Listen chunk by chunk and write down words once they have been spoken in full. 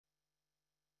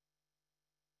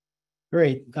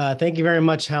Great. Thank you very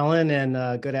much, Helen,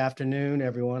 and good afternoon,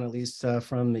 everyone, at least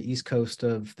from the East Coast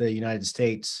of the United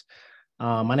States.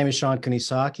 My name is Sean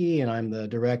Kunisaki, and I'm the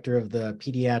director of the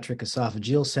Pediatric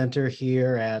Esophageal Center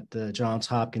here at the Johns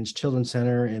Hopkins Children's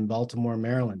Center in Baltimore,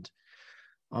 Maryland.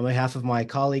 On behalf of my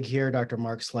colleague here, Dr.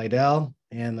 Mark Slidell,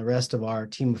 and the rest of our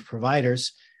team of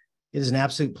providers, it is an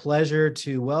absolute pleasure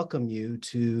to welcome you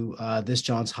to this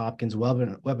Johns Hopkins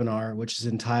webinar, which is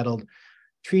entitled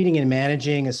Treating and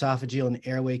Managing Esophageal and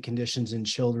Airway Conditions in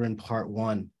Children, Part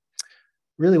 1,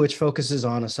 really which focuses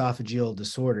on esophageal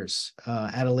disorders.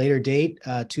 At a later date,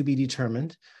 to be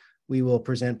determined, we will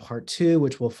present Part 2,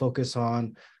 which will focus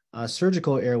on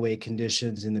surgical airway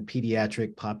conditions in the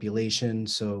pediatric population.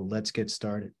 So let's get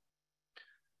started.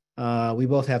 We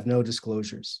both have no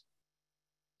disclosures.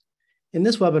 In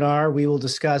this webinar, we will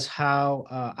discuss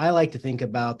how I like to think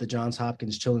about the Johns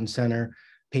Hopkins Children's Center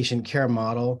patient care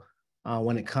model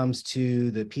when it comes to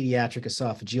the pediatric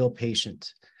esophageal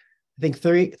patient. I think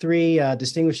three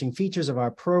distinguishing features of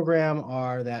our program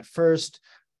are that first,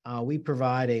 we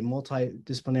provide a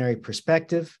multidisciplinary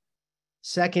perspective.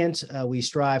 Second, we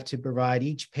strive to provide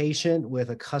each patient with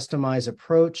a customized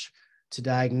approach to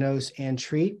diagnose and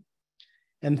treat.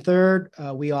 And third,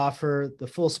 we offer the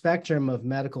full spectrum of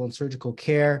medical and surgical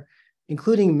care,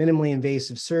 including minimally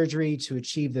invasive surgery to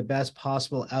achieve the best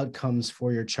possible outcomes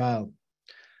for your child.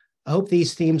 I hope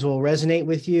these themes will resonate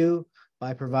with you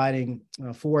by providing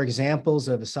 4 examples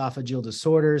of esophageal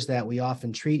disorders that we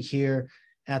often treat here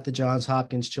at the Johns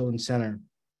Hopkins Children's Center.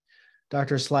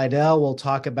 Dr. Slidell will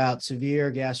talk about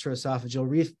severe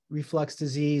gastroesophageal reflux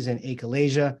disease and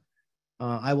achalasia.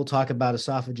 I will talk about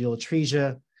esophageal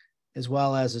atresia, as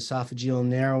well as esophageal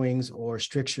narrowings or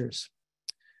strictures.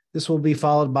 This will be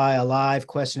followed by a live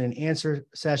question and answer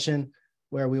session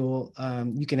where we will,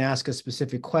 you can ask us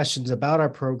specific questions about our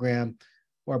program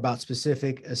or about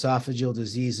specific esophageal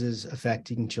diseases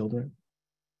affecting children.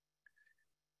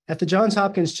 At the Johns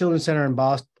Hopkins Children's Center in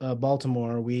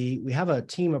Baltimore, we have a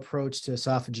team approach to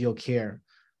esophageal care.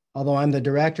 Although I'm the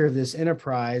director of this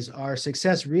enterprise, our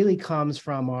success really comes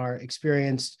from our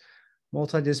experienced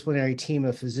multidisciplinary team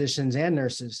of physicians and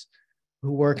nurses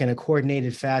who work in a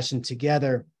coordinated fashion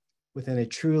together within a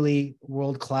truly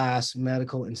world-class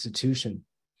medical institution.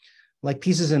 Like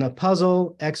pieces in a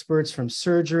puzzle, experts from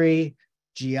surgery,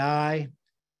 GI,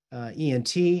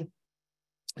 ENT,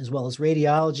 as well as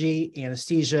radiology,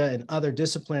 anesthesia, and other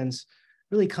disciplines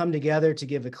really come together to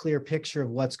give a clear picture of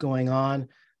what's going on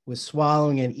with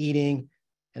swallowing and eating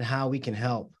and how we can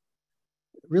help.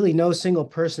 Really, no single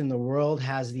person in the world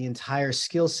has the entire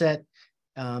skill set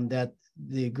that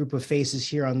the group of faces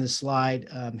here on this slide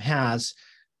has,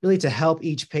 really to help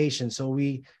each patient. So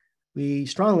we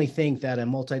strongly think that a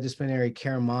multidisciplinary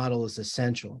care model is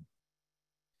essential.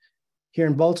 Here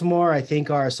in Baltimore, I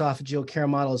think our esophageal care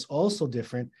model is also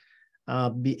different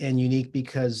and unique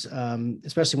because,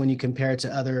 especially when you compare it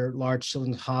to other large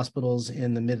children's hospitals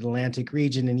in the Mid-Atlantic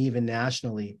region and even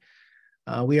nationally.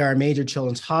 We are a major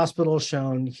children's hospital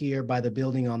shown here by the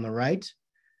building on the right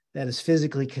that is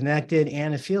physically connected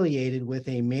and affiliated with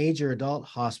a major adult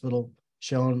hospital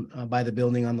shown by the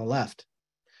building on the left.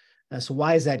 So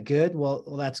why is that good? Well,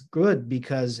 that's good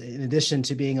because in addition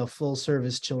to being a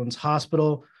full-service children's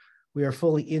hospital, we are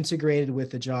fully integrated with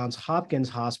the Johns Hopkins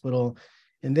Hospital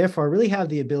and therefore really have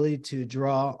the ability to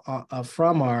draw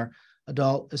from our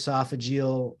adult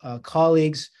esophageal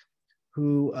colleagues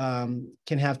who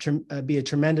can be a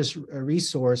tremendous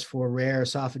resource for rare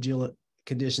esophageal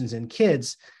conditions in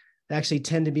kids that actually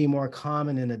tend to be more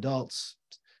common in adults.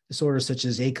 Disorders such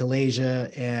as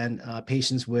achalasia and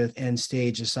patients with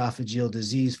end-stage esophageal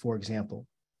disease, for example.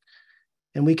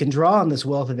 And we can draw on this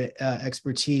wealth of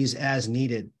expertise as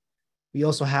needed. We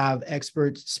also have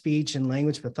expert speech and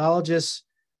language pathologists,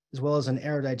 as well as an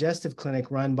aerodigestive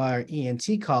clinic run by our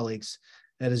ENT colleagues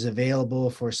that is available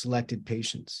for selected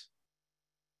patients.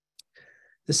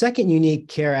 The second unique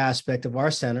care aspect of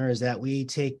our center is that we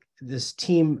take this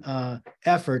team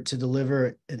effort to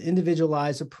deliver an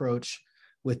individualized approach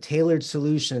with tailored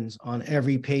solutions on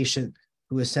every patient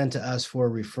who is sent to us for a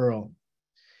referral.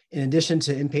 In addition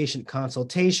to inpatient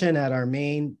consultation at our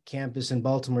main campus in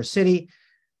Baltimore City,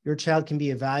 your child can be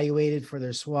evaluated for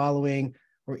their swallowing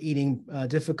or eating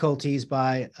difficulties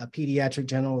by a pediatric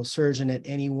general surgeon at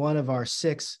any one of our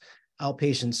 6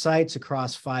 outpatient sites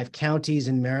across 5 counties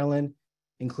in Maryland,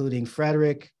 including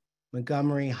Frederick,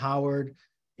 Montgomery, Howard,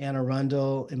 Anne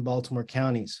Arundel, and Baltimore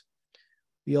counties.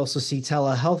 We also see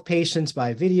telehealth patients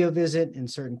by video visit in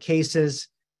certain cases,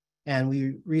 and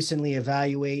we recently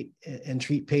evaluate and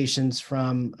treat patients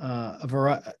from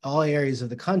all areas of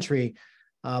the country,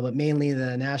 but mainly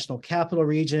the National Capital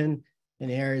Region in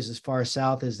areas as far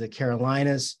south as the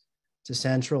Carolinas to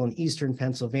central and eastern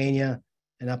Pennsylvania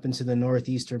and up into the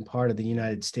northeastern part of the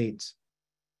United States.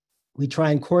 We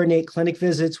try and coordinate clinic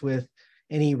visits with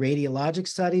any radiologic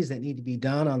studies that need to be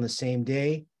done on the same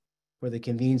day for the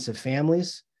convenience of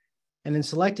families. And in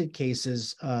selected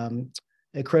cases,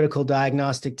 a critical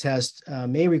diagnostic test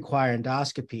may require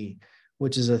endoscopy,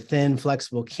 which is a thin,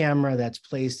 flexible camera that's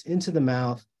placed into the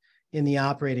mouth in the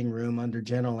operating room under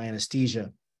general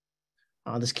anesthesia.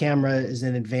 This camera is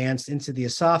then advanced into the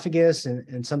esophagus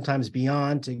and sometimes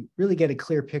beyond to really get a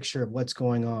clear picture of what's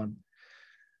going on.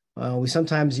 We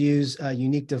sometimes use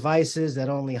unique devices that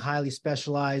only highly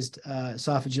specialized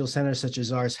esophageal centers such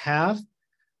as ours have,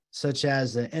 such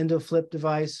as the EndoFlip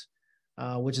device,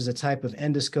 which is a type of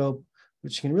endoscope,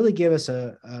 which can really give us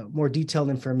a more detailed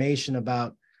information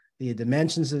about the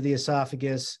dimensions of the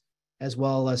esophagus, as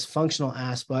well as functional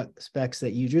aspects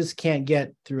that you just can't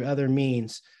get through other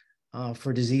means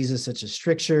for diseases such as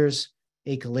strictures,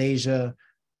 achalasia,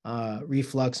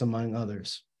 reflux, among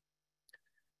others.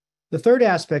 The third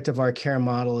aspect of our care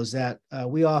model is that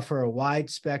we offer a wide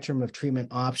spectrum of treatment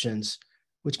options,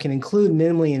 which can include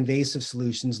minimally invasive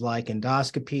solutions like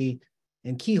endoscopy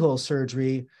and keyhole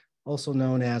surgery, also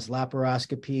known as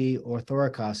laparoscopy or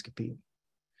thoracoscopy.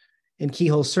 In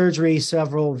keyhole surgery,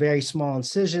 several very small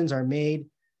incisions are made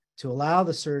to allow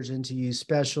the surgeon to use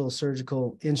special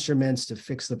surgical instruments to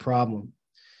fix the problem.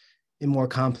 In more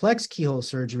complex keyhole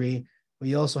surgery,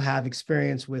 we also have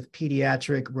experience with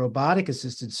pediatric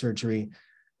robotic-assisted surgery,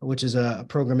 which is a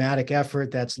programmatic effort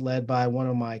that's led by one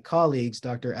of my colleagues,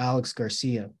 Dr. Alex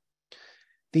Garcia.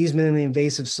 These minimally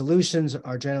invasive solutions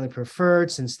are generally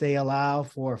preferred since they allow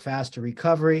for faster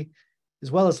recovery, as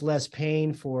well as less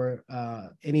pain for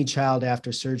any child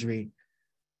after surgery.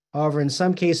 However, in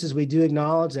some cases, we do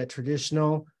acknowledge that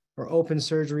traditional or open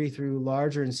surgery through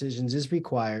larger incisions is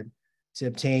required to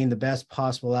obtain the best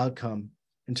possible outcome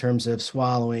in terms of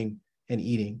swallowing and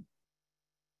eating.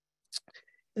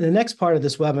 In the next part of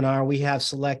this webinar, we have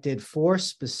selected 4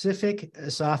 specific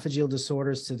esophageal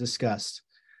disorders to discuss.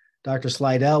 Dr.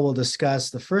 Slidell will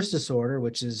discuss the first disorder,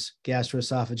 which is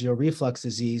gastroesophageal reflux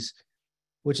disease,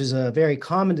 which is a very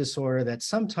common disorder that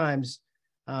sometimes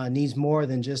needs more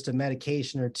than just a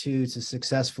medication or two to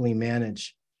successfully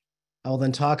manage. I will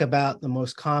then talk about the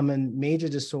most common major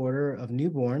disorder of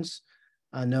newborns,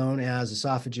 known as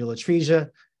esophageal atresia,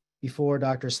 before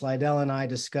Dr. Slidell and I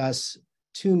discuss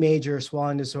 2 major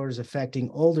swallowing disorders affecting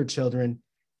older children,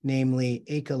 namely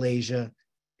achalasia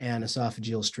and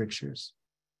esophageal strictures.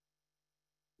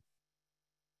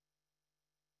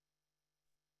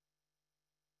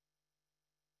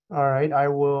 All right, I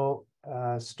will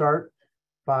start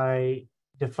by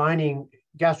defining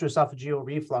gastroesophageal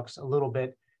reflux a little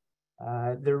bit.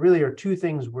 There really are 2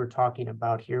 things we're talking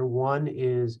about here. One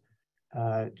is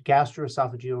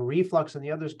gastroesophageal reflux, and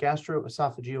the other is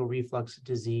gastroesophageal reflux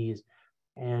disease.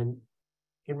 And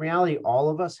in reality, all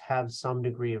of us have some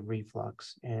degree of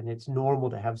reflux, and it's normal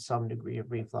to have some degree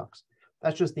of reflux.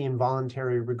 That's just the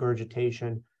involuntary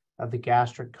regurgitation of the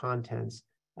gastric contents,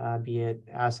 be it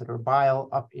acid or bile,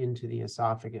 up into the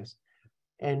esophagus.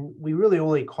 And we really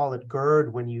only call it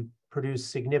GERD when you produce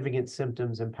significant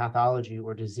symptoms and pathology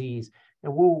or disease.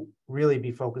 And we'll really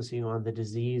be focusing on the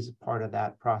disease part of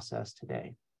that process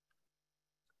today.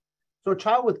 So a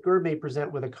child with GERD may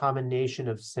present with a combination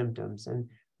of symptoms, and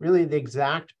really the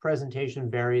exact presentation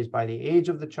varies by the age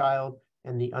of the child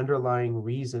and the underlying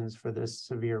reasons for this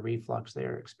severe reflux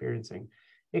they're experiencing.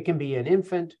 It can be an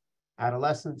infant,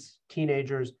 adolescents,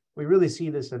 teenagers. We really see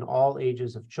this in all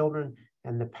ages of children,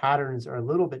 and the patterns are a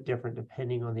little bit different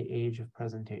depending on the age of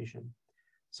presentation.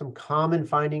 Some common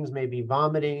findings may be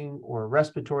vomiting or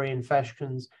respiratory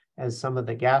infections as some of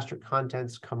the gastric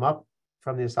contents come up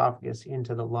from the esophagus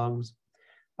into the lungs.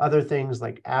 Other things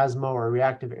like asthma or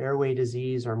reactive airway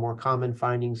disease are more common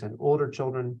findings in older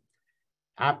children.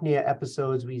 Apnea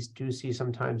episodes we do see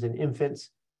sometimes in infants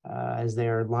as they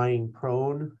are lying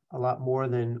prone a lot more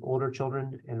than older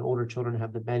children, and older children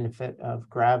have the benefit of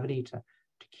gravity to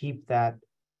keep that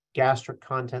gastric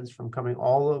contents from coming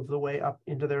all of the way up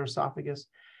into their esophagus.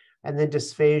 And then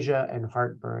dysphagia and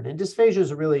heartburn. And dysphagia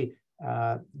is really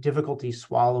difficulty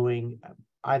swallowing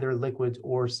either liquids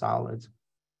or solids.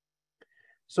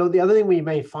 So the other thing we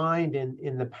may find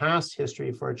in the past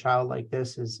history for a child like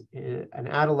this is an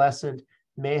adolescent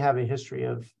may have a history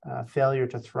of failure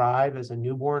to thrive as a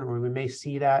newborn, where we may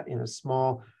see that in a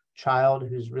small child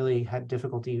who's really had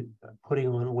difficulty putting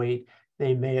on weight.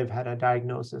 They may have had a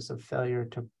diagnosis of failure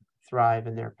to thrive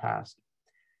in their past.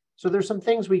 So there's some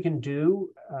things we can do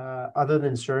other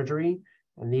than surgery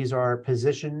And these are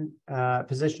positioning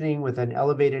with an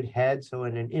elevated head. So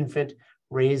in an infant,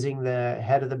 raising the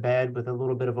head of the bed with a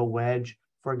little bit of a wedge,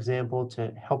 for example,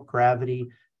 to help gravity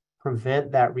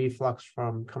prevent that reflux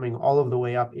from coming all of the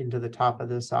way up into the top of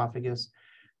the esophagus.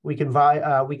 We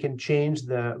can change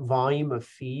the volume of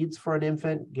feeds for an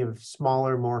infant, give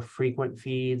smaller, more frequent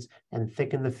feeds, and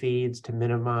thicken the feeds to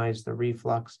minimize the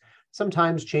reflux.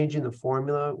 Sometimes changing the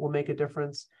formula will make a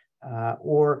difference.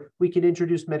 Or we can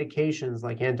introduce medications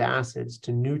like antacids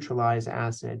to neutralize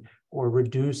acid or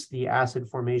reduce the acid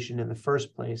formation in the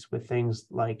first place with things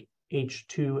like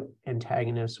H2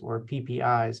 antagonists or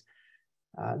PPIs.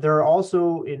 There are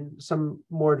also, in some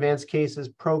more advanced cases,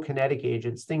 prokinetic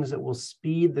agents, things that will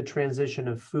speed the transition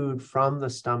of food from the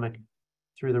stomach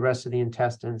through the rest of the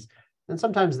intestines. And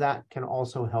sometimes that can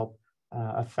also help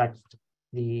affect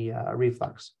the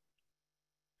reflux.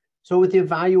 So with the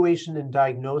evaluation and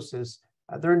diagnosis,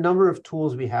 there are a number of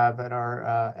tools we have at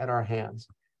our hands.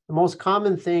 The most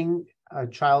common thing a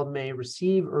child may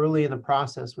receive early in the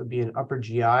process would be an upper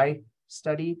GI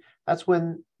study. That's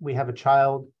when we have a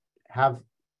child have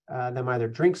them either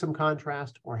drink some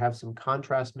contrast or have some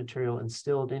contrast material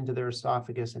instilled into their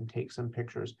esophagus and take some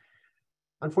pictures.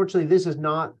 Unfortunately, this is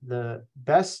not the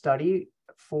best study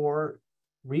for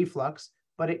reflux,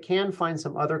 but it can find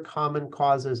some other common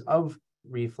causes of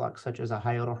reflux, such as a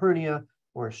hiatal hernia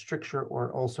or a stricture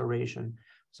or ulceration.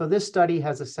 So this study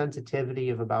has a sensitivity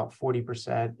of about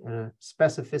 40% and a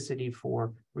specificity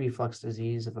for reflux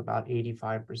disease of about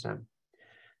 85%.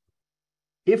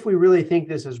 If we really think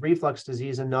this is reflux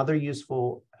disease, another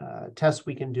useful test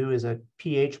we can do is a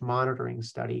pH monitoring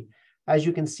study. As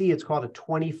you can see, it's called a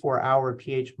 24-hour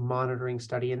pH monitoring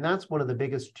study, and that's one of the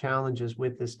biggest challenges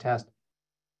with this test,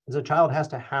 is a child has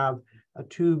to have a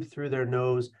tube through their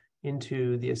nose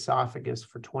into the esophagus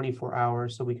for 24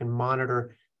 hours so we can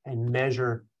monitor and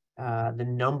measure the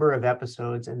number of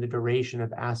episodes and the duration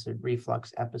of acid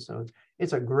reflux episodes.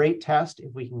 It's a great test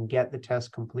if we can get the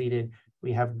test completed.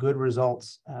 We have good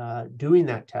results doing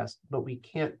that test, but we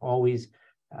can't always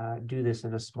do this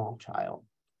in a small child.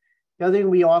 The other thing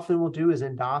we often will do is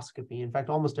endoscopy. In fact,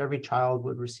 almost every child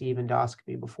would receive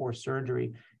endoscopy before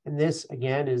surgery. And this,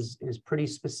 again, is pretty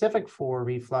specific for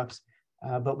reflux,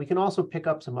 but we can also pick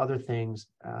up some other things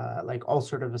like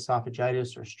ulcerative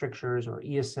esophagitis or strictures or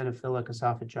eosinophilic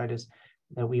esophagitis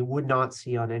that we would not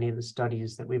see on any of the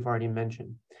studies that we've already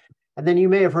mentioned. And then you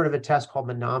may have heard of a test called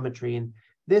manometry, and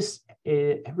this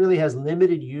really has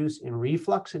limited use in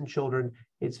reflux in children.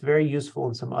 It's very useful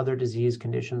in some other disease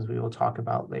conditions we will talk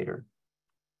about later.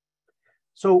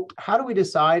 So how do we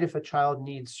decide if a child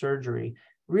needs surgery?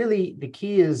 Really, the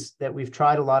key is that we've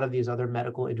tried a lot of these other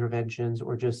medical interventions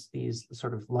or just these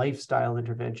sort of lifestyle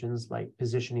interventions like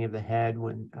positioning of the head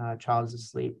when a child is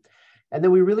asleep. And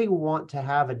then we really want to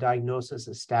have a diagnosis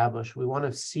established. We want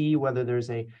to see whether there's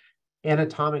a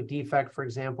anatomic defect, for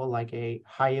example, like a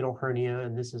hiatal hernia,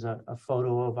 and this is a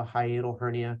photo of a hiatal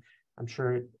hernia. I'm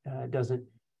sure it doesn't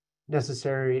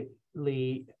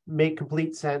necessarily make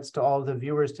complete sense to all of the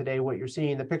viewers today what you're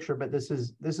seeing in the picture, but this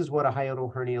is what a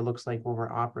hiatal hernia looks like when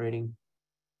we're operating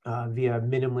via a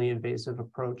minimally invasive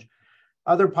approach.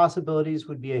 Other possibilities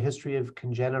would be a history of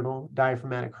congenital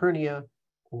diaphragmatic hernia,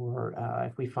 or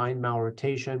if we find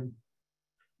malrotation.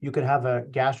 You could have a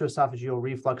gastroesophageal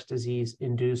reflux disease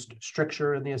induced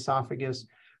stricture in the esophagus,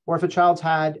 or if a child's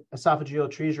had esophageal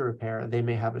atresia repair, they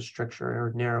may have a stricture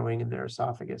or narrowing in their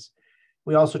esophagus.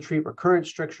 We also treat recurrent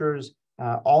strictures,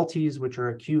 ALTs, which are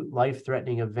acute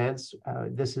life-threatening events.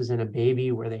 This is in a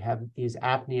baby where they have these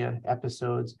apnea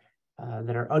episodes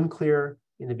that are unclear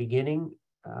in the beginning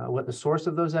what the source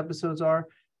of those episodes are.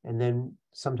 And then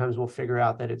sometimes we'll figure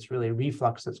out that it's really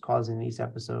reflux that's causing these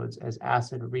episodes, as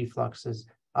acid reflux is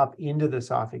up into the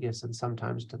esophagus and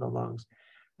sometimes to the lungs.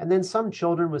 And then some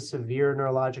children with severe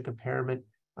neurologic impairment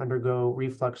undergo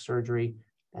reflux surgery.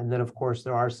 And then, of course,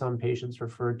 there are some patients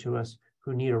referred to us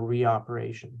who need a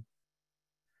reoperation.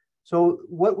 So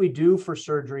what we do for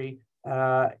surgery,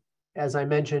 as I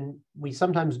mentioned, we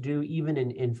sometimes do even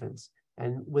in infants.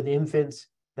 And with infants,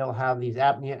 they'll have these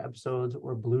apnea episodes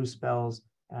or blue spells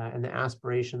and the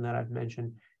aspiration that I've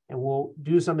mentioned. And we'll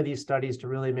do some of these studies to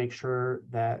really make sure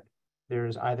that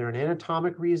there's either an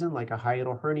anatomic reason like a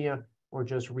hiatal hernia or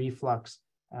just reflux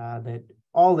that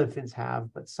all infants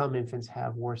have, but some infants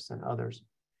have worse than others.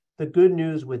 The good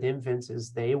news with infants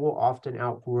is they will often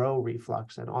outgrow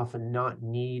reflux and often not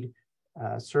need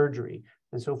surgery.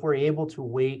 And so if we're able to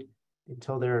wait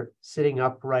until they're sitting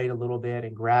upright a little bit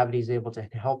and gravity is able to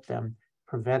help them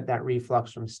prevent that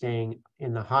reflux from staying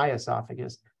in the high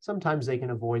esophagus, sometimes they can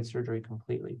avoid surgery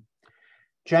completely.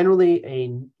 Generally, a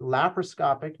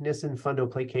laparoscopic Nissen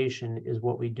fundoplication is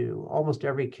what we do. Almost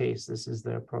every case, this is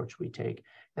the approach we take.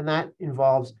 And that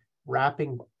involves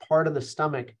wrapping part of the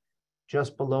stomach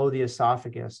just below the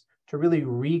esophagus to really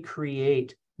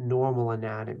recreate normal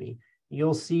anatomy.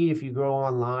 You'll see if you go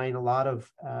online a lot of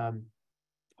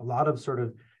sort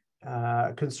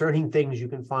of concerning things you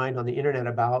can find on the internet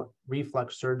about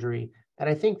reflux surgery. And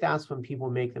I think that's when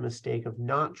people make the mistake of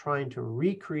not trying to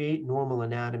recreate normal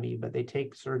anatomy, but they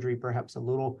take surgery perhaps a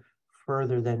little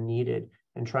further than needed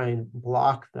and try and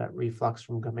block that reflux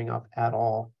from coming up at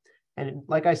all. And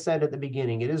like I said at the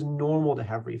beginning, it is normal to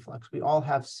have reflux. We all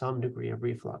have some degree of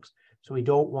reflux. So we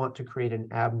don't want to create an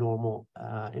abnormal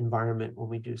environment when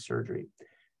we do surgery.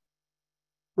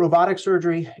 Robotic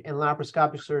surgery and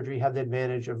laparoscopic surgery have the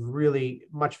advantage of really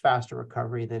much faster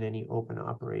recovery than any open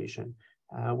operation.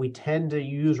 We tend to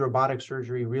use robotic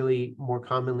surgery really more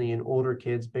commonly in older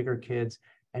kids, bigger kids,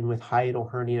 and with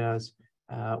hiatal hernias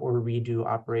or redo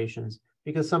operations,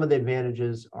 because some of the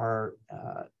advantages are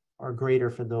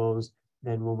greater for those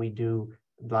than when we do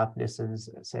lap Nissens,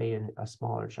 say, in a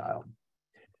smaller child.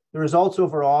 The results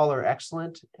overall are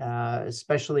excellent,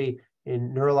 especially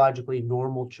in neurologically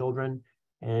normal children.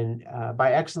 And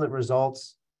by excellent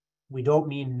results, we don't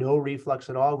mean no reflux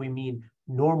at all. We mean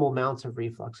normal amounts of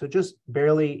reflux. So just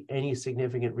barely any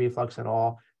significant reflux at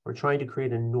all. We're trying to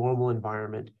create a normal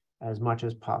environment as much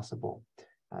as possible.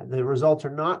 The results are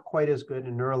not quite as good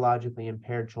in neurologically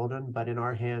impaired children, but in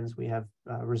our hands, we have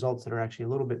results that are actually a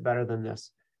little bit better than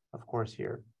this, of course,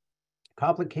 here.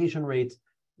 Complication rates,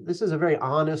 this is a very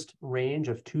honest range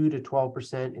of 2 to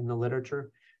 12% in the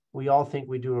literature. We all think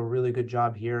we do a really good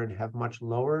job here and have much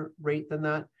lower rate than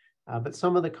that. But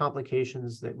some of the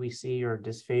complications that we see are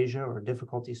dysphagia or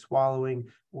difficulty swallowing,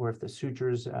 or if the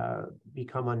sutures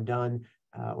become undone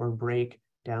or break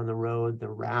down the road, the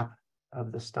wrap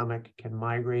of the stomach can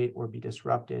migrate or be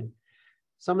disrupted.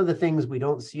 Some of the things we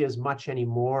don't see as much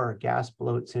anymore are gas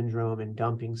bloat syndrome and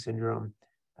dumping syndrome.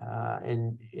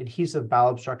 And adhesive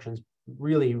bowel obstructions,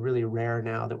 really, really rare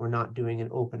now that we're not doing an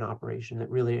open operation, that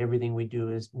really everything we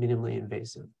do is minimally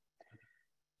invasive.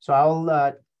 So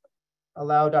I'll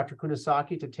allow Dr.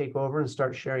 Kunisaki to take over and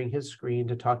start sharing his screen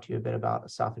to talk to you a bit about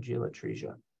esophageal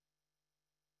atresia.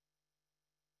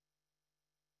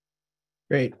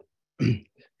 Great. I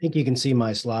think you can see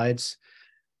my slides.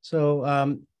 So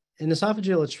in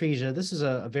esophageal atresia, this is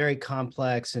a very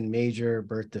complex and major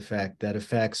birth defect that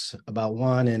affects about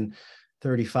 1 in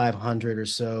 3,500 or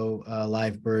so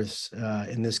live births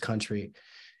in this country.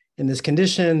 In this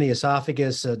condition, the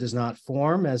esophagus does not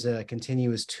form as a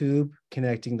continuous tube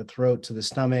connecting the throat to the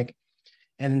stomach.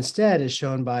 And instead, as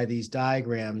shown by these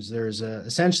diagrams, there's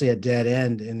essentially a dead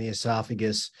end in the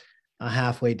esophagus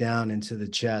halfway down into the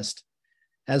chest.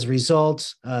 As a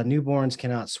result, newborns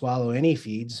cannot swallow any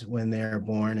feeds when they're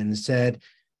born, and instead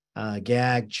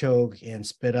gag, choke, and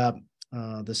spit up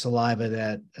the saliva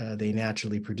that they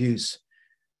naturally produce.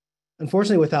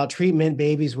 Unfortunately, without treatment,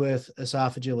 babies with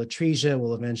esophageal atresia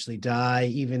will eventually die,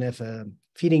 even if a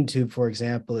feeding tube, for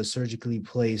example, is surgically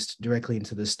placed directly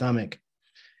into the stomach.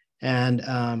 And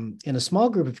in a small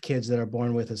group of kids that are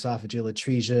born with esophageal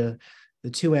atresia,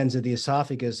 the two ends of the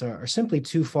esophagus are simply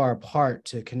too far apart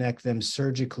to connect them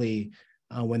surgically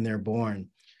when they're born.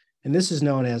 And this is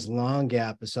known as long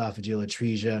gap esophageal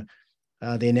atresia.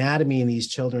 The anatomy in these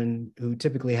children who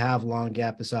typically have long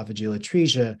gap esophageal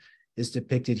atresia is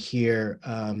depicted here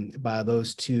by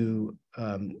those two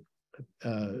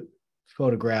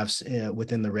photographs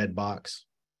within the red box.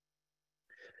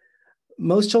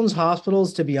 Most children's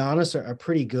hospitals, to be honest, are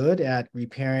pretty good at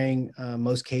repairing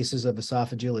most cases of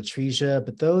esophageal atresia,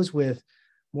 but those with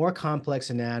more complex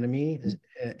anatomy,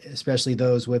 especially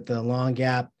those with the long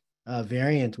gap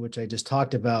variant, which I just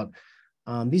talked about,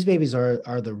 these babies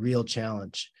are the real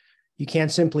challenge. You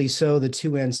can't simply sew the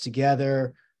two ends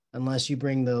together unless you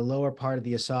bring the lower part of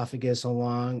the esophagus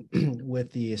along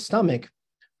with the stomach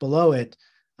below it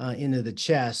into the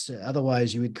chest.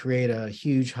 Otherwise, you would create a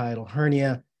huge hiatal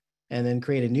hernia and then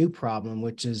create a new problem,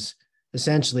 which is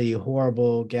essentially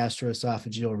horrible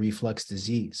gastroesophageal reflux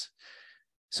disease.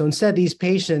 So instead, these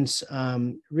patients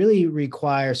really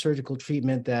require surgical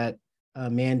treatment that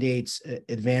mandates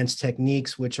advanced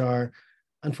techniques, which are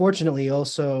unfortunately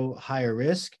also higher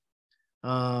risk,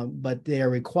 but they are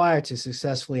required to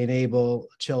successfully enable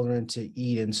children to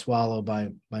eat and swallow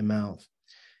by mouth.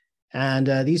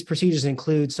 And these procedures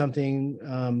include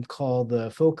something called the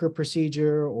Fokker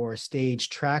procedure or stage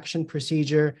traction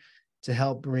procedure to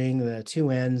help bring the two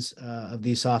ends of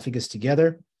the esophagus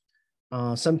together.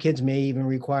 Some kids may even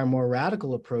require more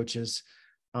radical approaches,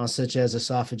 such as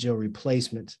esophageal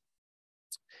replacement.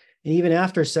 And even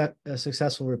after a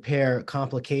successful repair,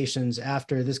 complications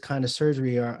after this kind of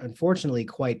surgery are unfortunately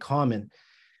quite common.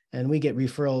 And we get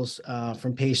referrals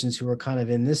from patients who are kind of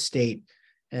in this state.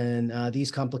 And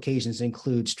these complications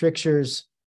include strictures,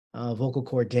 vocal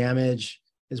cord damage,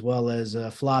 as well as a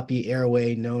floppy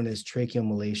airway known as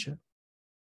tracheomalacia.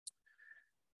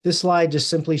 This slide just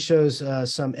simply shows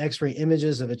some X-ray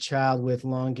images of a child with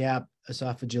long gap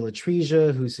esophageal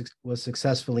atresia who was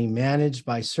successfully managed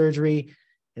by surgery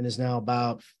and is now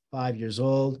about 5 years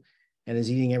old and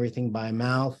is eating everything by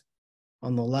mouth.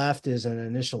 On the left is an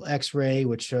initial X-ray,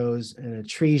 which shows an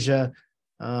atresia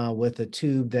with a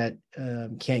tube that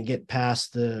can't get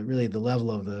past the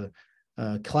level of the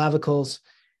clavicles.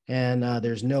 And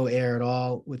there's no air at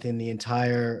all within the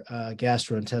entire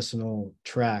gastrointestinal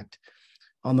tract.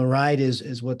 On the right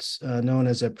is what's known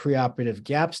as a preoperative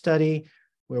gap study,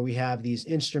 where we have these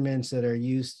instruments that are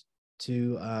used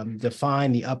to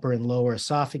define the upper and lower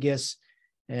esophagus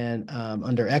and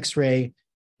under X-ray.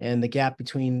 And the gap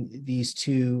between these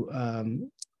two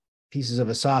pieces of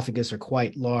esophagus are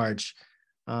quite large.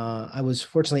 I was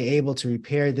fortunately able to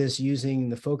repair this using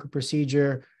the Fokker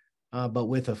procedure, but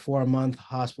with a 4-month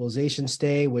hospitalization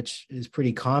stay, which is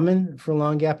pretty common for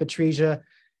long gap atresia,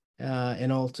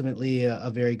 and ultimately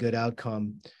a very good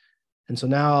outcome. And so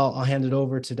now I'll hand it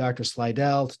over to Dr.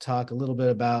 Slidell to talk a little bit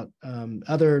about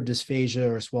other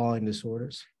dysphagia or swallowing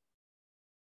disorders.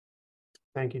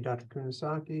 Thank you, Dr.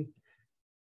 Kunisaki.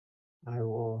 I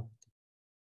will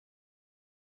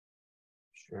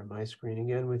share my screen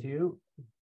again with you.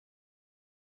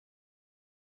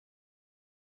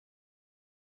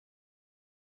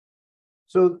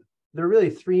 So there are really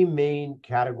 3 main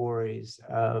categories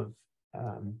of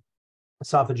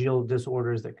esophageal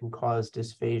disorders that can cause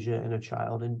dysphagia in a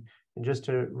child. And just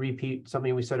to repeat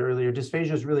something we said earlier,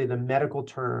 dysphagia is really the medical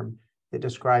term that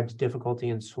describes difficulty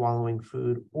in swallowing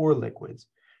food or liquids.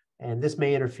 And this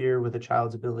may interfere with a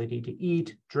child's ability to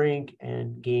eat, drink,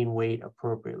 and gain weight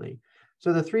appropriately.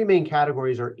 So the 3 main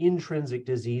categories are intrinsic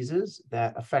diseases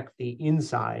that affect the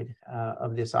inside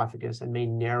of the esophagus and may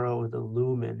narrow the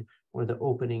lumen or the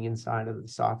opening inside of the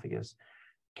esophagus.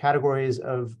 Categories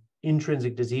of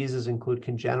intrinsic diseases include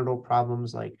congenital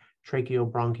problems like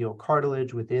tracheobronchial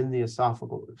cartilage within the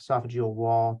esophageal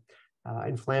wall,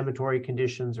 inflammatory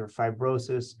conditions or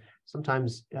fibrosis,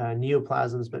 sometimes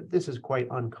neoplasms, but this is quite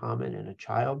uncommon in a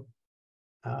child.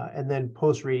 And then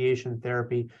post-radiation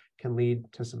therapy can lead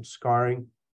to some scarring.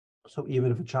 So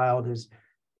even if a child is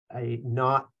a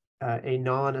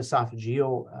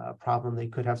non-esophageal problem, they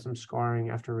could have some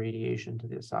scarring after radiation to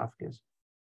the esophagus.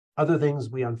 Other things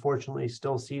we unfortunately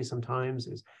still see sometimes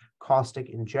is caustic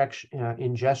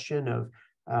ingestion of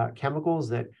chemicals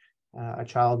that a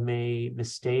child may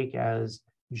mistake as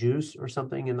juice or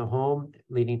something in the home,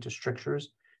 leading to strictures.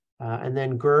 And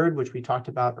then GERD, which we talked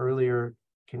about earlier,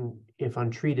 can, if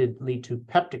untreated, lead to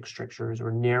peptic strictures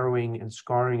or narrowing and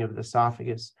scarring of the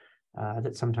esophagus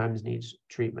that sometimes needs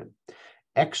treatment.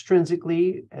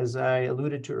 Extrinsically, as I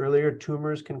alluded to earlier,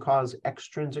 tumors can cause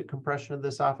extrinsic compression of the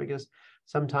esophagus.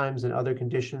 Sometimes in other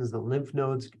conditions, the lymph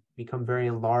nodes become very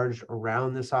enlarged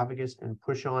around the esophagus and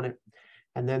push on it.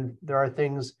 And then there are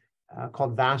things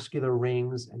called vascular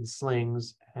rings and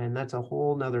slings, and that's a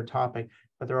whole nother topic,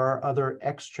 but there are other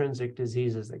extrinsic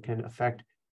diseases that can affect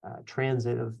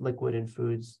transit of liquid and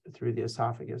foods through the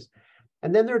esophagus.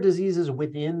 And then there are diseases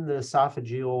within the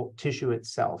esophageal tissue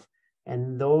itself,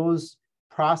 and those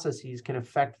processes can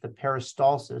affect the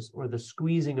peristalsis, or the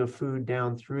squeezing of food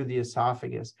down through the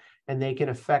esophagus, and they can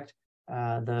affect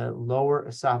the lower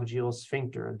esophageal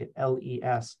sphincter, the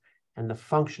LES, and the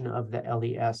function of the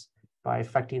LES by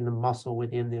affecting the muscle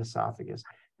within the esophagus.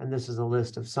 And this is a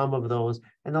list of some of those.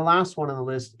 And the last one on the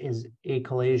list is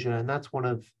achalasia, and that's one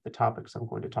of the topics I'm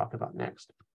going to talk about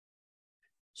next.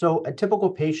 So a typical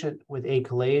patient with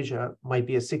achalasia might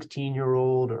be a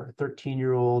 16-year-old or a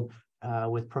 13-year-old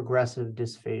with progressive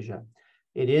dysphagia.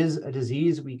 It is a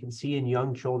disease we can see in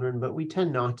young children, but we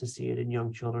tend not to see it in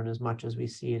young children as much as we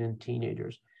see it in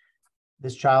teenagers.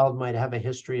 This child might have a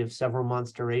history of several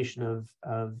months duration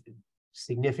of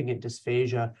significant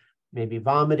dysphagia, maybe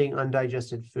vomiting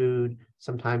undigested food,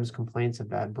 sometimes complaints of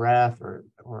bad breath or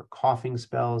coughing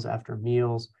spells after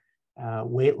meals.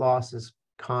 Weight loss is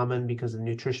common because of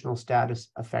nutritional status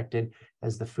affected,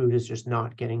 as the food is just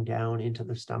not getting down into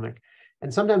the stomach.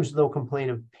 And sometimes they'll complain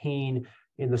of pain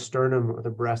in the sternum or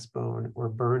the breastbone or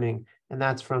burning, and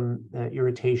that's from the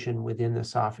irritation within the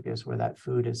esophagus where that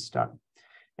food is stuck.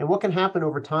 And what can happen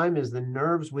over time is the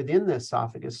nerves within the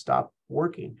esophagus stop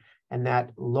working, and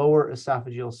that lower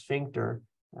esophageal sphincter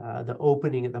the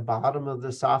opening at the bottom of the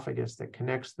esophagus that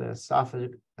connects the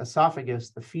esophagus,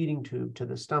 the feeding tube, to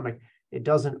the stomach, it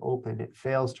doesn't open. It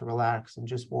fails to relax and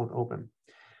just won't open.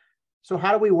 So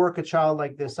how do we work a child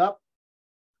like this up?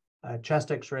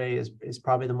 Chest X-ray is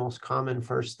probably the most common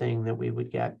first thing that we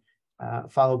would get,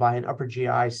 followed by an upper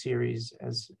GI series,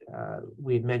 as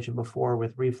we had mentioned before,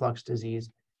 with reflux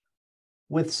disease.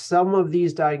 With some of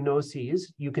these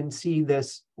diagnoses, you can see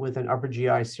this with an upper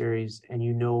GI series, and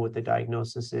you know what the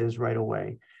diagnosis is right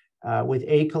away. With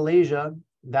achalasia,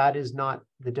 that is not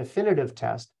the definitive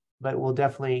test, but will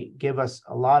definitely give us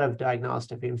a lot of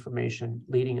diagnostic information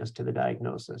leading us to the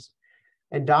diagnosis.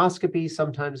 Endoscopy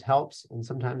sometimes helps, and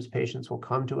sometimes patients will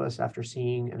come to us after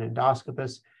seeing an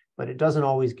endoscopist, but it doesn't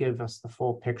always give us the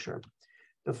full picture.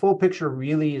 The full picture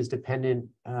really is dependent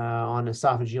on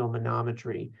esophageal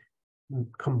manometry,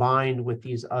 combined with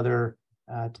these other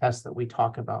tests that we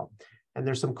talk about. And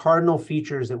there's some cardinal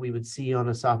features that we would see on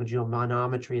esophageal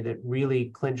manometry that really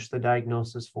clinch the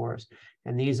diagnosis for us.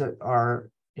 And these are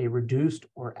a reduced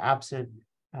or absent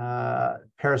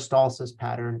peristalsis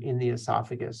pattern in the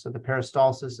esophagus. So the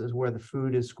peristalsis is where the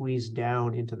food is squeezed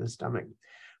down into the stomach,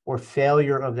 or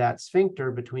failure of that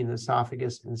sphincter between the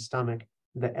esophagus and stomach,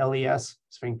 the LES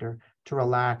sphincter, to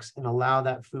relax and allow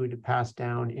that food to pass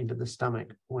down into the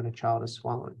stomach when a child is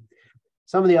swallowing.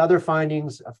 Some of the other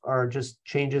findings are just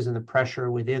changes in the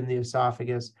pressure within the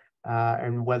esophagus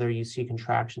and whether you see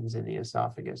contractions in the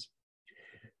esophagus.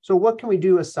 So what can we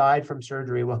do aside from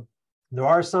surgery? Well, there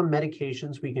are some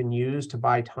medications we can use to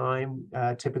buy time,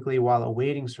 typically while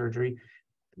awaiting surgery.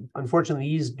 Unfortunately,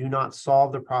 these do not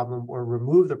solve the problem or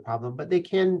remove the problem, but they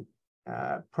can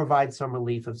provide some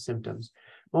relief of symptoms.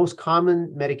 Most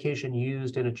common medication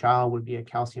used in a child would be a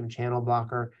calcium channel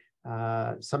blocker.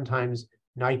 Sometimes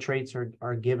nitrates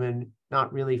are given,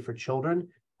 not really for children,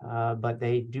 but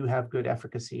they do have good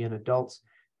efficacy in adults.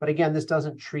 But again, this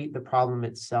doesn't treat the problem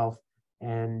itself,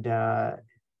 and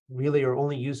really are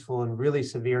only useful in really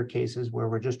severe cases where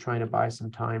we're just trying to buy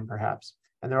some time, perhaps.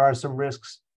 And there are some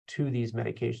risks to these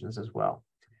medications as well.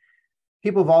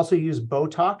 People have also used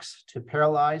Botox to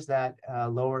paralyze that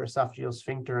lower esophageal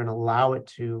sphincter and allow it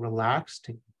to relax,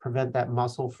 to prevent that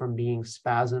muscle from being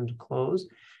spasmed closed.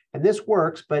 And this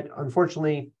works, but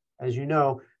unfortunately, as you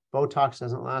know, Botox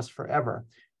doesn't last forever.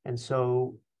 And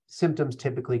so symptoms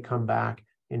typically come back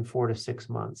in 4 to 6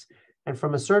 months. And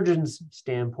from a surgeon's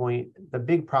standpoint, the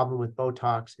big problem with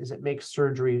Botox is it makes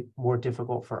surgery more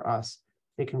difficult for us.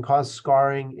 It can cause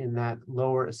scarring in that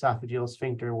lower esophageal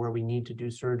sphincter where we need to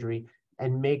do surgery,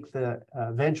 and make the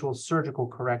eventual surgical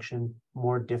correction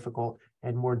more difficult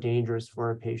and more dangerous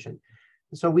for a patient.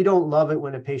 So we don't love it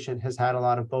when a patient has had a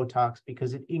lot of Botox,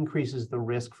 because it increases the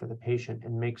risk for the patient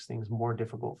and makes things more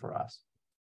difficult for us.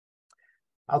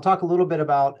 I'll talk a little bit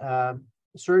about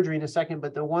surgery in a second,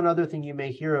 but the one other thing you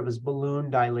may hear of is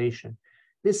balloon dilation.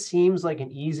 This seems like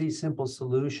an easy, simple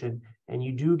solution, and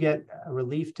you do get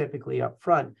relief typically up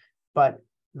front, but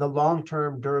the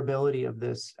long-term durability of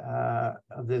this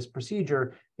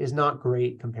procedure is not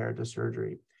great compared to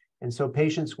surgery. And so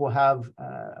patients will have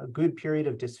a good period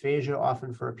of dysphagia,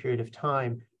 often for a period of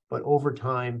time, but over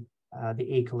time, the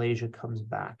achalasia comes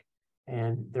back.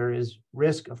 And there is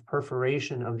risk of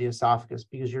perforation of the esophagus,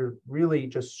 because you're really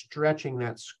just stretching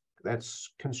that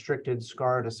constricted,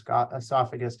 scarred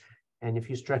esophagus. And if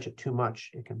you stretch it too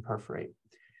much, it can perforate.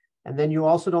 And then you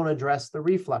also don't address the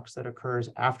reflux that occurs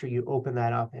after you open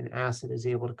that up and acid is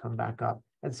able to come back up.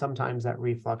 And sometimes that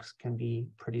reflux can be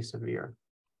pretty severe.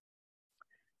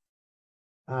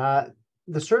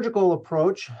 The surgical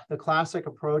approach, the classic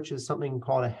approach, is something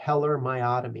called a Heller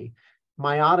myotomy.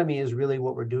 Myotomy is really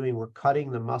what we're doing. We're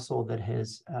cutting the muscle that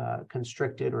has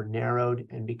constricted or narrowed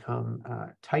and become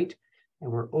tight,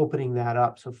 and we're opening that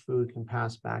up so food can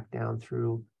pass back down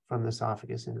through from the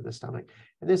esophagus into the stomach.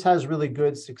 And this has really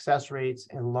good success rates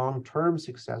and long-term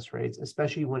success rates,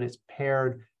 especially when it's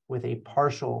paired with a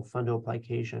partial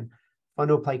fundoplication.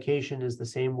 Fundoplication is the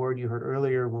same word you heard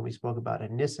earlier when we spoke about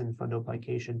a Nissen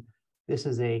fundoplication. This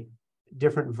is a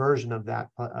different version of that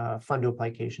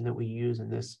fundoplication that we use in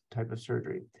this type of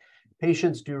surgery.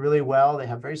 Patients do really well. They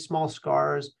have very small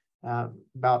scars,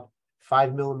 about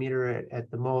 5 millimeter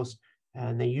at the most,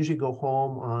 and they usually go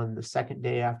home on the second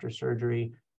day after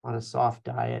surgery on a soft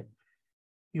diet.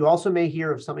 You also may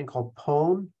hear of something called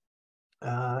POEM.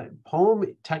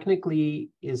 POEM technically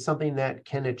is something that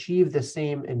can achieve the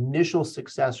same initial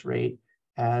success rate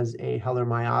as a Heller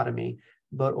myotomy,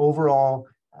 but overall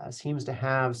seems to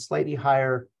have slightly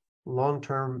higher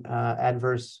long-term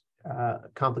adverse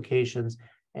complications.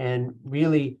 And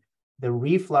really, the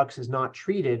reflux is not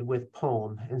treated with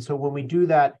POEM. And so when we do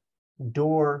that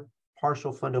door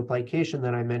partial fundoplication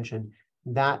that I mentioned,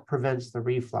 that prevents the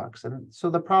reflux. And so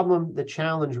the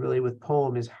challenge really with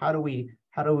POEM is how do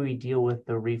we deal with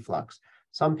the reflux?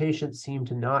 Some patients seem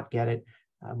to not get it,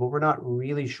 but we're not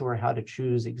really sure how to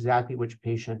choose exactly which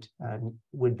patient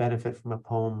would benefit from a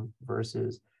POEM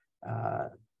versus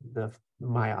the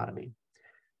myotomy.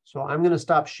 So I'm going to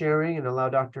stop sharing and allow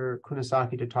Dr.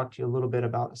 Kunisaki to talk to you a little bit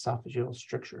about esophageal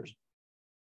strictures.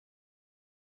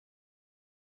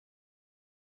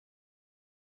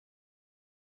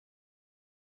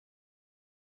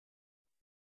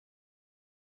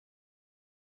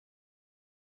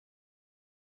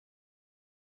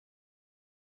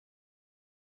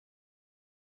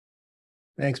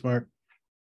 Thanks, Mark.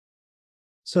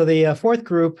 So the fourth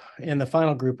group and the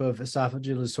final group of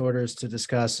esophageal disorders to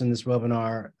discuss in this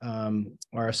webinar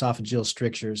are esophageal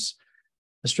strictures.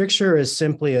 A stricture is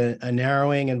simply a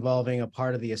narrowing involving a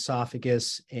part of the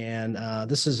esophagus, and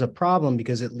this is a problem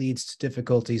because it leads to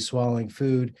difficulty swallowing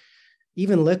food,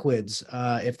 even liquids,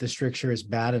 if the stricture is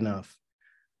bad enough.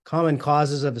 Common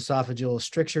causes of esophageal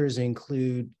strictures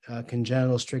include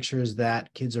congenital strictures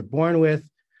that kids are born with,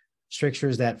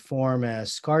 strictures that form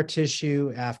as scar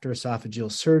tissue after esophageal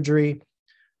surgery,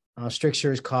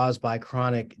 strictures caused by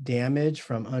chronic damage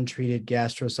from untreated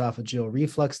gastroesophageal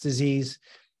reflux disease,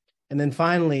 and then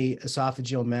finally,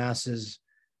 esophageal masses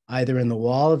either in the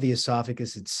wall of the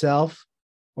esophagus itself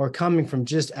or coming from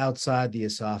just outside the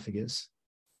esophagus.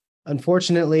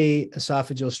 Unfortunately,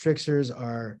 esophageal strictures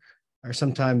are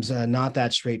sometimes not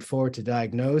that straightforward to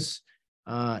diagnose,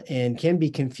 and can be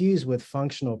confused with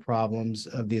functional problems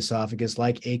of the esophagus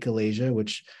like achalasia,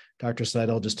 which Dr.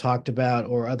 Slidell just talked about,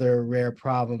 or other rare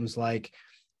problems like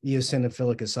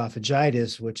eosinophilic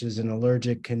esophagitis, which is an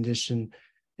allergic condition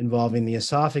involving the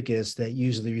esophagus that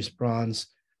usually responds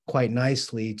quite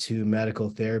nicely to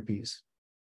medical therapies.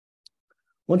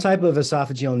 One type of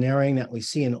esophageal narrowing that we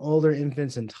see in older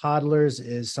infants and toddlers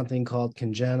is something called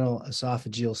congenital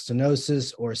esophageal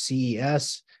stenosis, or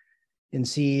CES. In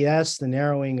CES, the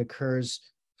narrowing occurs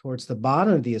towards the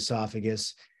bottom of the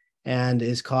esophagus and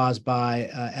is caused by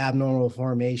abnormal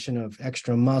formation of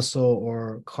extra muscle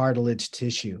or cartilage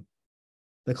tissue.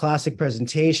 The classic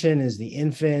presentation is the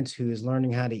infant who is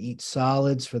learning how to eat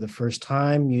solids for the first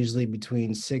time, usually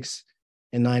between 6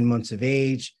 and 9 months of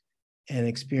age, and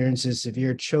experiences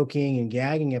severe choking and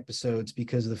gagging episodes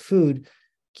because the food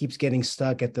keeps getting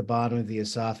stuck at the bottom of the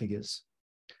esophagus.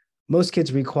 Most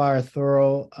kids require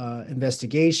thorough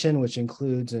investigation, which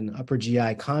includes an upper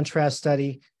GI contrast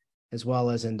study, as well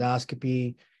as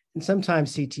endoscopy, and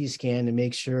sometimes CT scan to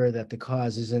make sure that the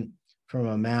cause isn't from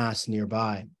a mass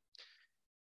nearby.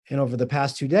 And over the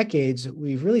past 2 decades,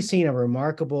 we've really seen a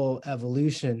remarkable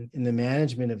evolution in the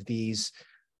management of these,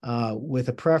 with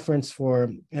a preference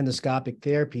for endoscopic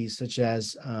therapies such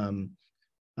as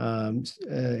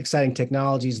exciting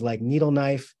technologies like needle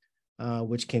knife,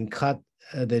 which can cut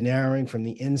the narrowing from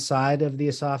the inside of the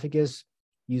esophagus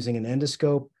using an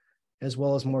endoscope, as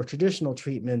well as more traditional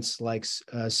treatments like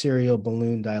serial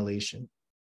balloon dilation.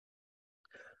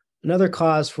 Another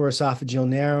cause for esophageal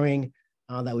narrowing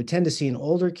that we tend to see in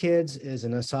older kids is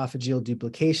an esophageal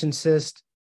duplication cyst.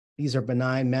 These are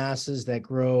benign masses that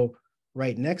grow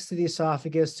right next to the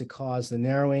esophagus to cause the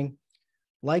narrowing.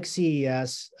 Like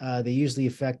CES, they usually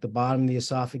affect the bottom of the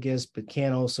esophagus, but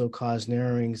can also cause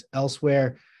narrowings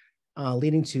elsewhere,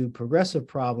 leading to progressive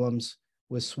problems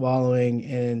with swallowing,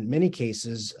 and in many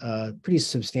cases, pretty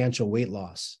substantial weight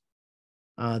loss.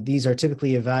 These are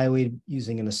typically evaluated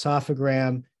using an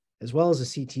esophagram as well as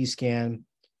a CT scan.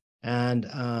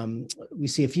 And we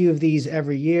see a few of these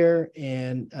every year,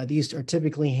 and these are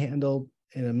typically handled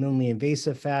in a minimally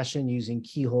invasive fashion using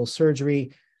keyhole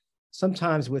surgery,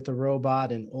 sometimes with a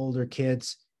robot in older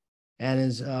kids, and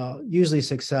is usually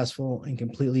successful in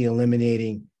completely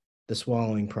eliminating the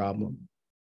swallowing problem.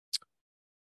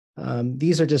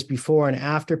 These are just before and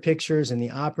after pictures in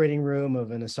the operating room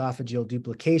of an esophageal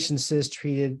duplication cyst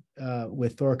treated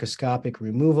with thoracoscopic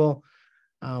removal.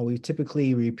 We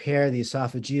typically repair the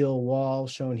esophageal wall,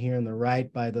 shown here on the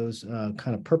right by those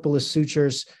kind of purplish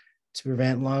sutures, to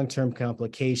prevent long-term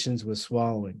complications with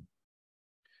swallowing.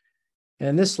 And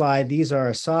in this slide, these are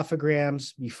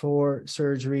esophagams before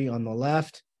surgery on the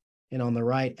left, and on the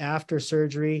right after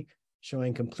surgery,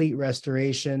 showing complete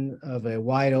restoration of a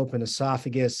wide open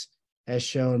esophagus, as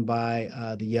shown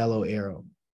by the yellow arrow.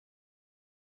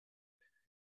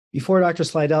 Before Dr.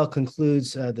 Slidell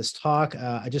concludes this talk,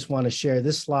 I just want to share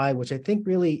this slide, which I think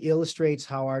really illustrates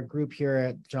how our group here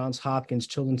at Johns Hopkins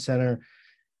Children's Center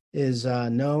is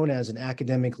known as an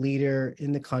academic leader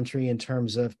in the country in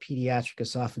terms of pediatric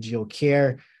esophageal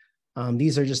care.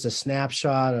 These are just a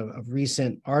snapshot of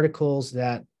recent articles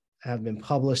that have been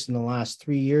published in the last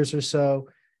 3 years or so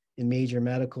in major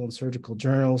medical and surgical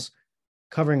journals,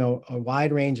 covering a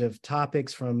wide range of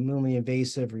topics from minimally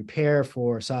invasive repair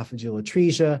for esophageal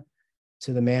atresia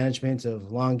to the management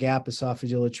of long gap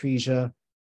esophageal atresia,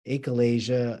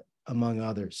 achalasia, among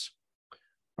others.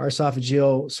 Our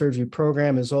esophageal surgery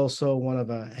program is also one of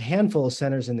a handful of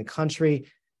centers in the country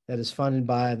that is funded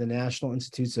by the National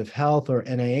Institutes of Health, or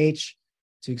NIH,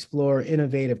 to explore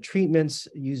innovative treatments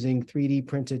using 3D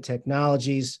printed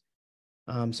technologies.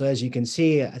 So as you can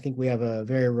see, I think we have a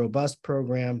very robust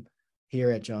program here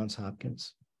at Johns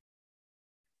Hopkins.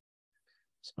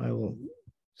 So I will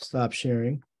stop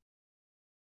sharing.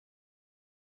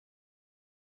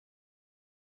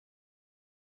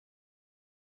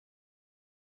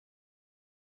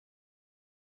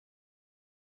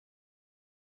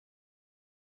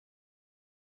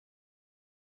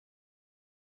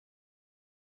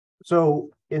 So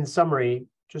in summary,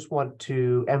 just want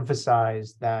to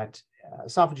emphasize that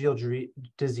esophageal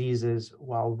diseases,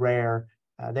 while rare,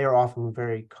 they are often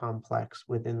very complex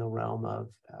within the realm of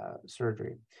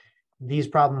surgery. These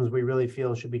problems we really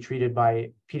feel should be treated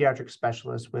by pediatric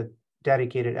specialists with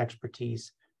dedicated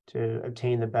expertise to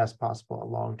obtain the best possible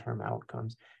long-term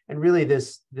outcomes. And really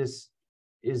this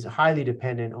is highly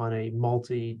dependent on a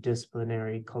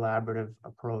multidisciplinary collaborative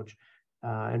approach.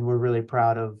 And we're really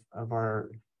proud of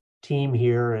our team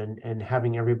here and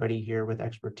having everybody here with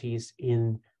expertise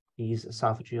in these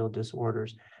esophageal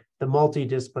disorders. The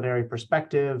multidisciplinary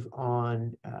perspective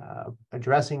on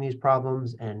addressing these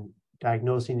problems and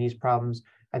diagnosing these problems,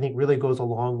 I think really goes a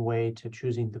long way to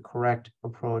choosing the correct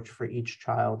approach for each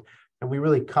child. And we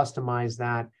really customize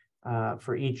that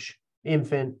for each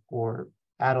infant or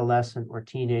adolescent or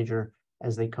teenager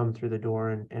as they come through the door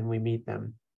and we meet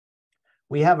them.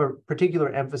 We have a particular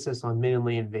emphasis on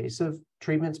minimally invasive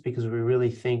treatments because we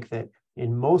really think that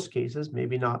in most cases,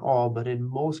 maybe not all, but in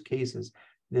most cases,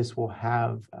 this will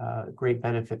have great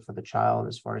benefit for the child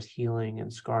as far as healing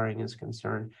and scarring is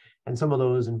concerned. And some of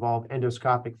those involve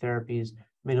endoscopic therapies,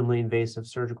 minimally invasive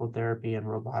surgical therapy, and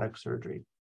robotic surgery.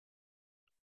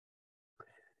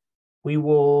 We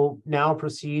will now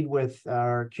proceed with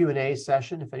our Q&A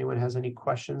session. If anyone has any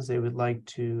questions they would like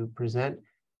to present,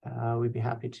 we'd be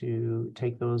happy to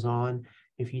take those on.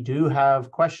 If you do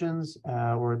have questions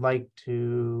or would like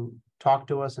to talk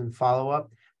to us and follow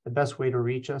up, the best way to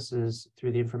reach us is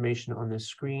through the information on this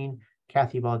screen.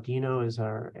 Kathy Baldino is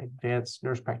our advanced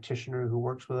nurse practitioner who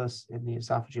works with us in the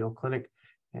esophageal clinic,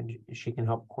 and she can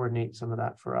help coordinate some of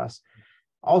that for us.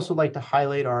 Also like to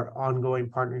highlight our ongoing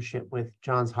partnership with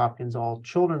Johns Hopkins All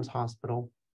Children's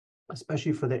Hospital,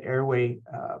 especially for the airway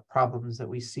problems that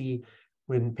we see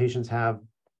when patients have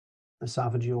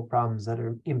esophageal problems that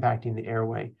are impacting the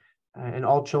airway. And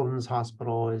All Children's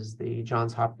Hospital is the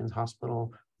Johns Hopkins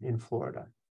Hospital in Florida.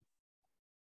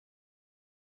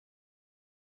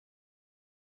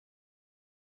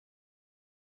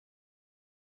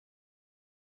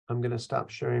 I'm going to stop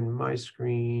sharing my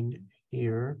screen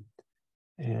here,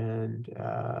 and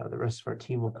the rest of our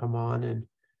team will come on and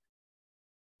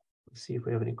see if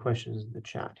we have any questions in the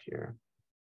chat here.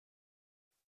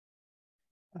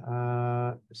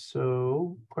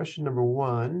 So question number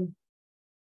one,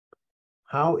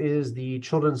 how is the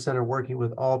Children's Center working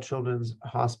with All Children's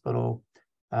Hospital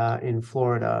in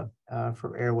Florida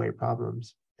for airway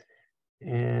problems?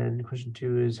 And question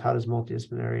two is, how does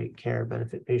multidisciplinary care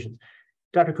benefit patients?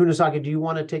 Dr. Kunisaki, do you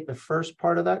want to take the first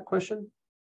part of that question?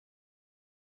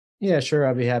 Yeah, sure.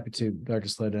 I'd be happy to, Dr.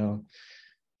 Slidell.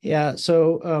 Yeah,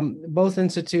 so both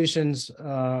institutions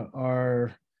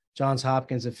are Johns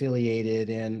Hopkins affiliated,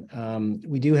 and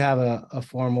we do have a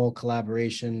formal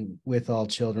collaboration with All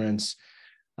Children's.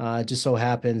 It just so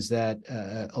happens that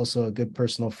also a good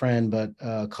personal friend, but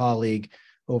a colleague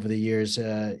over the years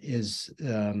is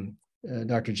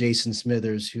Dr. Jason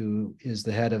Smithers, who is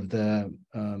the head of the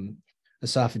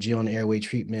esophageal and airway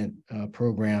treatment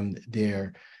program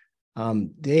there.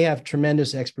 They have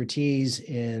tremendous expertise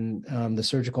in the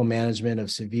surgical management of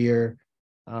severe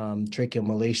tracheal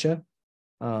malacia,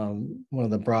 one of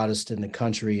the broadest in the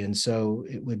country. And so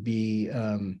it would be,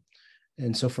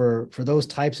 and so for those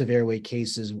types of airway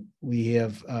cases, we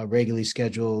have regularly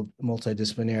scheduled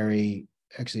multidisciplinary,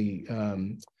 actually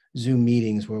Zoom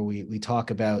meetings where we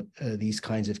talk about these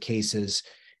kinds of cases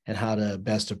and how to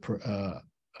best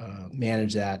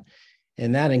manage that.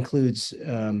 And that includes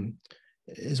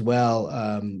as well,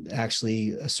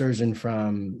 actually a surgeon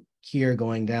from here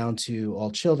going down to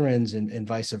All Children's and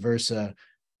vice versa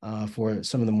for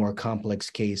some of the more complex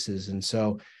cases. And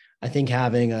so I think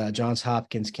having a Johns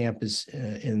Hopkins campus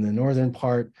in the northern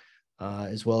part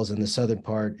as well as in the southern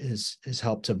part, is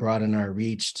helped to broaden our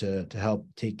reach to help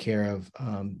take care of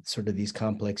sort of these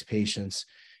complex patients.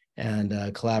 And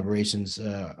collaborations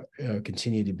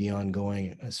continue to be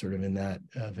ongoing sort of in that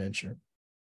venture.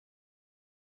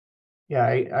 Yeah,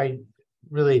 I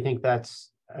really think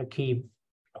that's a key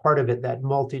part of it, that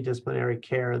multidisciplinary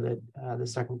care that the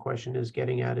second question is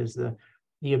getting at, is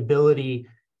the ability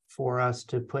for us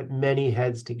to put many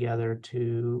heads together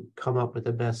to come up with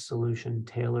the best solution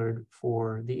tailored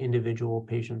for the individual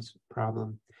patient's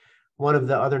problem. One of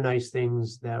the other nice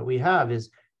things that we have is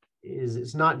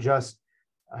it's not just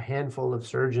a handful of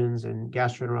surgeons and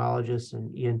gastroenterologists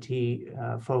and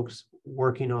ENT folks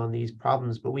working on these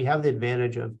problems, but we have the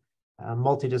advantage of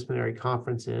multidisciplinary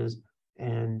conferences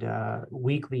and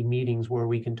weekly meetings where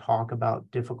we can talk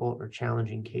about difficult or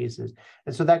challenging cases.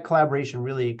 And so that collaboration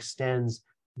really extends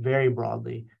very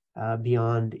broadly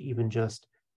beyond even just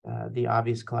the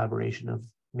obvious collaboration of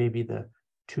maybe the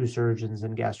two surgeons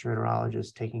and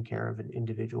gastroenterologists taking care of an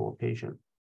individual patient.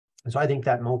 And so I think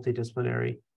that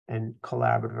multidisciplinary and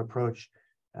collaborative approach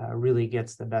really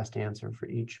gets the best answer for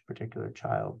each particular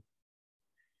child.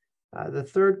 The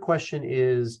third question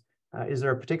is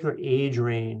there a particular age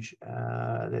range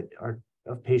that are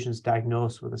of patients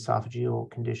diagnosed with esophageal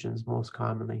conditions most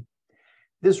commonly?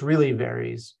 This really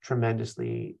varies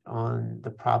tremendously on the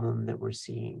problem that we're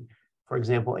seeing. For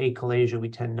example, achalasia we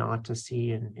tend not to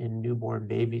see in newborn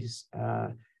babies.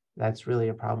 That's really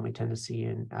a problem we tend to see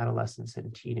in adolescents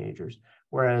and teenagers.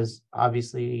 Whereas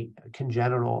obviously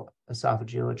congenital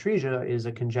esophageal atresia is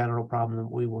a congenital problem that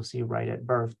we will see right at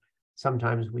birth.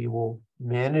 Sometimes we will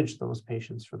manage those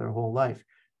patients for their whole life,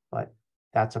 but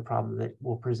that's a problem that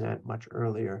will present much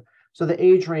earlier. So the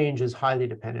age range is highly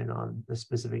dependent on the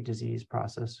specific disease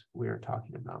process we are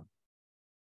talking about.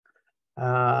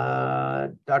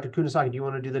 Dr. Kunisaki, do you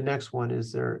want to do the next one?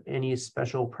 Is there any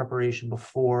special preparation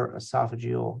before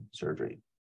esophageal surgery?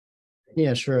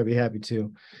 Yeah, sure. I'd be happy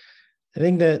to. I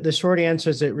think that the short answer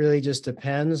is it really just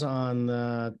depends on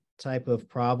the type of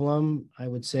problem. I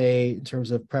would say in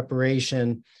terms of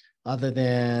preparation, other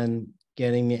than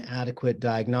getting the adequate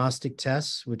diagnostic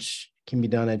tests, which can be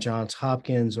done at Johns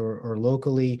Hopkins or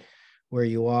locally where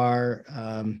you are,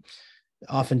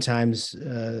 oftentimes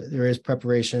there is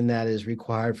preparation that is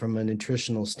required from a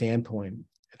nutritional standpoint.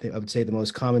 I would say the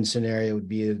most common scenario would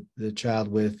be the child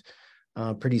with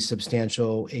pretty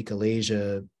substantial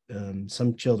achalasia.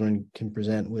 Some children can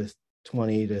present with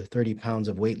 20 to 30 pounds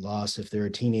of weight loss if they're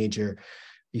a teenager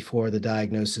before the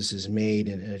diagnosis is made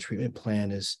and a treatment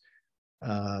plan is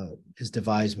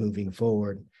devised moving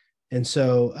forward. And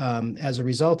so as a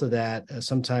result of that,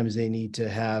 sometimes they need to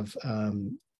have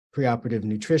preoperative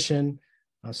nutrition,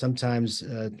 sometimes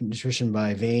nutrition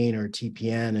by vein or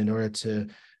TPN in order to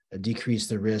decrease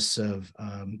the risks of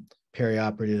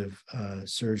perioperative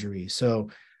surgery. So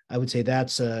I would say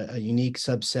that's a unique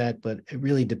subset, but it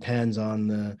really depends on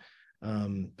the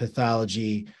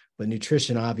pathology. But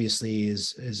nutrition obviously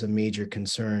is a major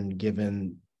concern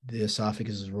given the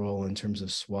esophagus's role in terms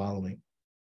of swallowing.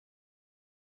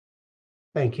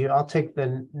 Thank you. I'll take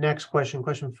the next question.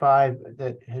 Question 5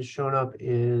 that has shown up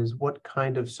is, what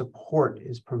kind of support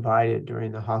is provided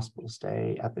during the hospital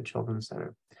stay at the Children's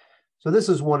Center? So this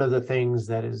is one of the things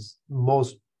that is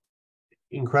most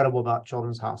incredible about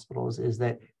children's hospitals, is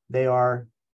that they are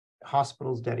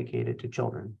hospitals dedicated to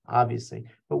children, obviously,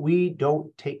 but we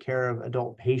don't take care of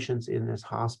adult patients in this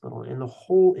hospital. And the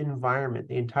whole environment,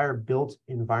 the entire built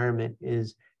environment,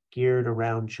 is geared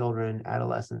around children,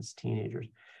 adolescents, teenagers.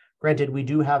 Granted, we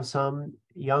do have some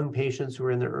young patients who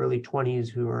are in their early 20s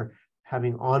who are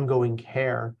having ongoing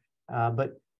care,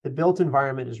 but the built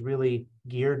environment is really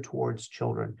geared towards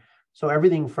children. So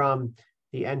everything from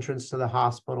the entrance to the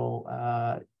hospital,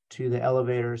 to the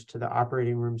elevators, to the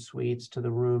operating room suites, to the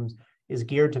rooms, is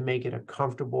geared to make it a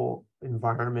comfortable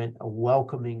environment, a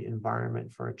welcoming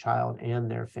environment for a child and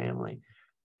their family.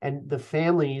 And the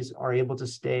families are able to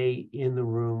stay in the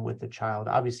room with the child.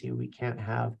 Obviously, we can't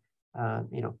have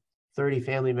 30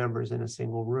 family members in a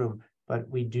single room, but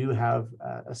we do have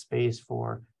a space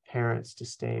for parents to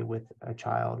stay with a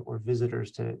child or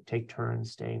visitors to take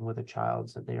turns staying with a child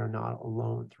so they are not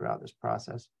alone throughout this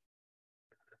process.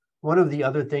 One of the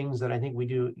other things that I think we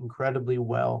do incredibly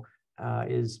well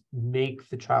is make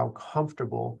the child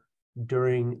comfortable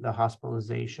during the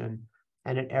hospitalization.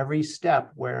 And at every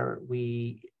step where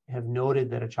we have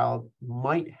noted that a child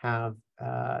might have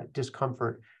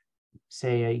discomfort,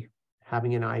 say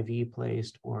having an IV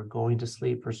placed or going to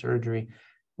sleep for surgery,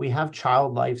 we have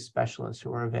child life specialists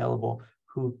who are available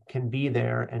who can be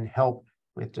there and help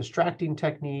with distracting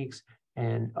techniques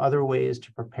and other ways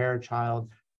to prepare a child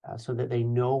so that they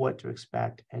know what to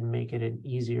expect and make it an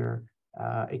easier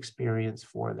experience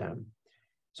for them.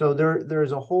 So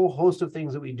there's a whole host of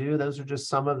things that we do. Those are just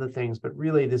some of the things, but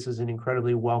really this is an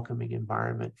incredibly welcoming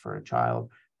environment for a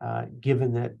child,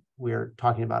 given that we're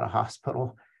talking about a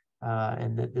hospital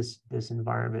and that this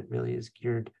environment really is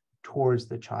geared towards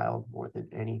the child more than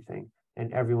anything.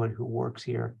 And everyone who works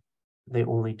here, they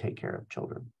only take care of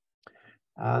children.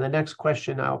 The next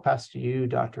question I'll pass to you,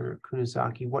 Dr.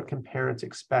 Kunisaki. What can parents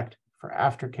expect for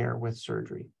aftercare with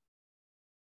surgery?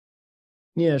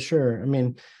 Yeah, sure. I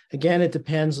mean, again, it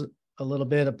depends a little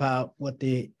bit about what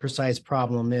the precise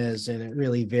problem is, and it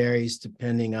really varies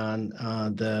depending on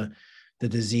the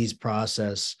disease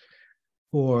process.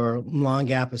 For long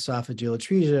gap esophageal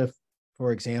atresia,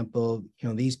 for example,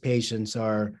 these patients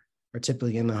are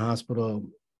typically in the hospital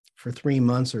for 3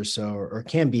 months or so, or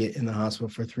can be in the hospital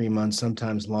for 3 months,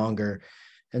 sometimes longer.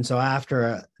 And so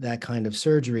after that kind of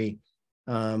surgery,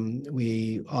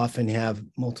 we often have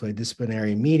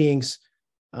multidisciplinary meetings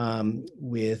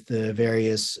with the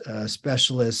various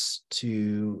specialists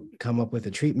to come up with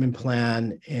a treatment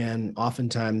plan. And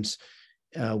oftentimes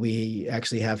we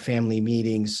actually have family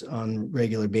meetings on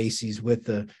regular bases with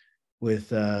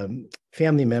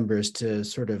family members to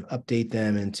sort of update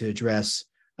them and to address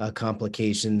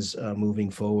complications moving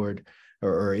forward,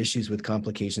 or issues with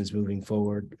complications moving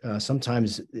forward.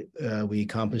 Sometimes we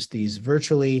accomplish these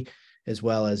virtually as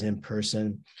well as in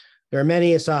person. There are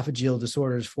many esophageal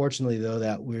disorders, fortunately, though,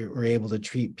 that we're able to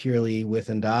treat purely with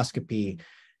endoscopy.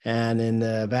 And in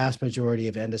the vast majority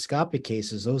of endoscopic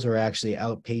cases, those are actually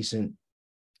outpatient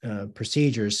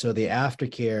procedures. So the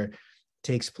aftercare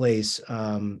takes place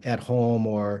at home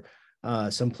or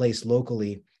someplace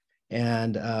locally.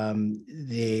 And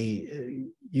they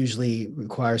usually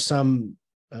require some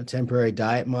temporary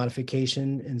diet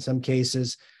modification in some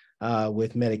cases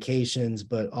with medications,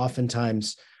 but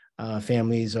oftentimes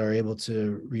families are able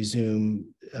to resume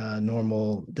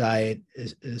normal diet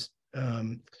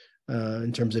in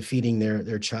terms of feeding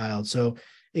their child. So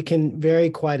it can vary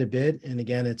quite a bit. And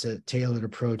again, it's a tailored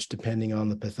approach depending on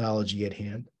the pathology at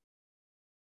hand.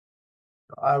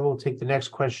 I will take the next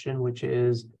question, which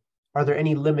is, are there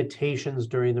any limitations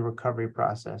during the recovery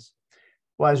process?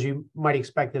 Well, as you might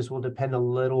expect, this will depend a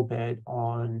little bit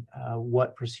on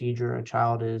what procedure a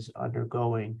child is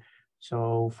undergoing.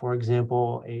 So, for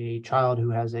example, a child who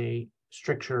has a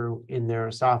stricture in their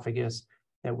esophagus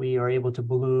that we are able to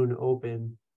balloon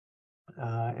open,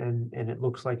 and it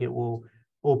looks like it will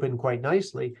open quite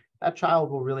nicely, that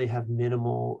child will really have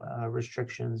minimal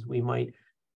restrictions. We might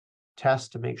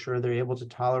test to make sure they're able to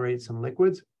tolerate some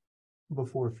liquids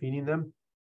before feeding them.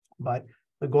 But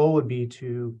the goal would be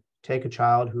to take a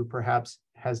child who perhaps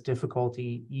has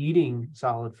difficulty eating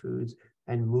solid foods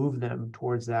and move them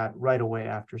towards that right away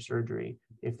after surgery,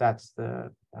 if that's the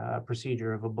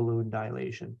procedure of a balloon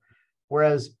dilation.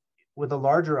 Whereas with a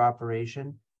larger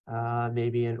operation,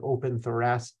 maybe an open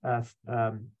thoracic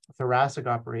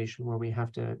operation where we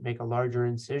have to make a larger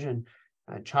incision,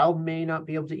 a child may not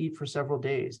be able to eat for several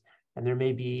days, and there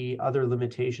may be other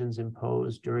limitations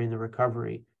imposed during the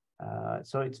recovery.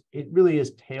 So it really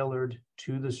is tailored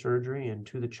to the surgery and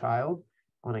to the child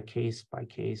on a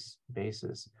case-by-case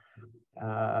basis.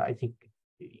 I think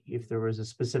if there was a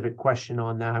specific question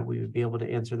on that, we would be able to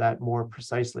answer that more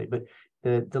precisely. But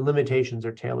the limitations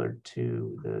are tailored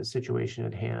to the situation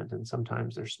at hand, and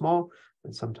sometimes they're small,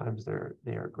 and sometimes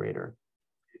they are greater.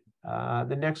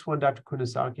 The next one, Dr.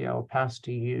 Kunisaki, I will pass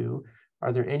to you.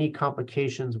 Are there any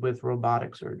complications with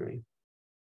robotic surgery?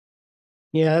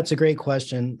 Yeah, that's a great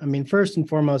question. I mean, first and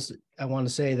foremost, I want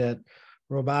to say that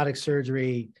robotic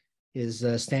surgery is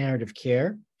a standard of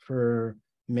care for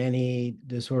many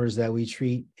disorders that we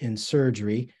treat in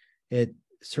surgery. It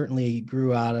certainly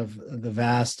grew out of the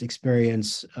vast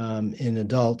experience in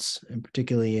adults, and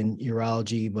particularly in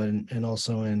urology, and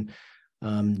also in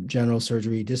general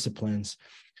surgery disciplines.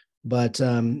 But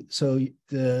so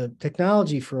the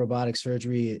technology for robotic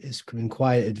surgery has been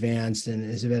quite advanced and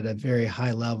is at a very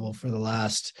high level for the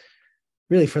last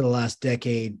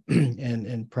decade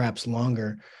and perhaps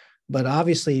longer. But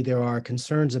obviously there are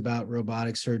concerns about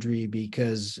robotic surgery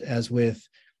because, as with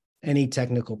any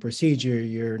technical procedure,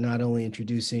 you're not only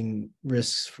introducing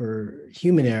risks for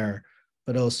human error,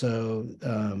 but also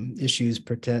issues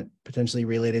potentially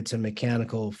related to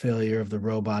mechanical failure of the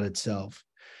robot itself.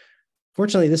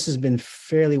 Fortunately, this has been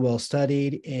fairly well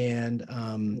studied, and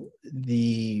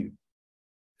the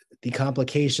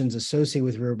complications associated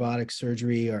with robotic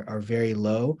surgery are very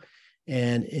low.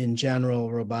 And in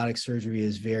general, robotic surgery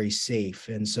is very safe.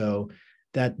 And so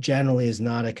that generally is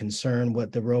not a concern.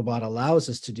 What the robot allows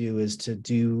us to do is to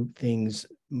do things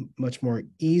much more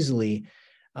easily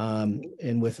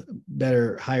and with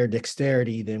higher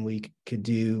dexterity than we could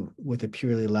do with a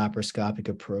purely laparoscopic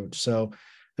approach. So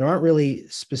there aren't really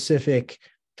specific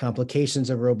complications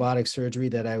of robotic surgery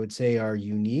that I would say are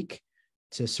unique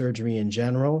to surgery in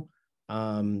general,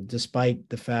 despite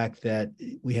the fact that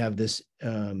we have this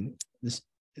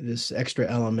extra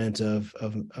element of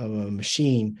a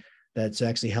machine that's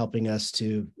actually helping us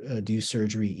to do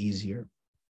surgery easier.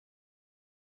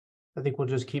 I think we'll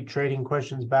just keep trading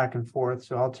questions back and forth.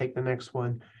 So I'll take the next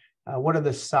one. What are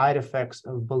the side effects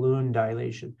of balloon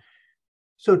dilation?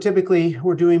 So typically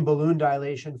we're doing balloon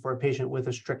dilation for a patient with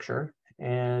a stricture,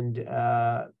 and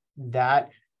that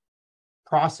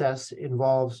process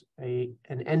involves an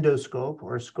endoscope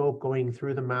or a scope going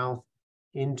through the mouth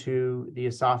into the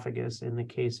esophagus in the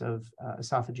case of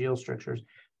esophageal strictures.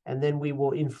 And then we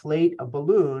will inflate a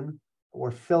balloon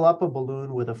or fill up a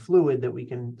balloon with a fluid that we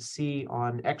can see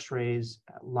on x-rays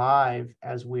live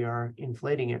as we are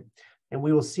inflating it. And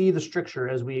we will see the stricture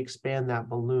as we expand that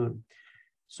balloon.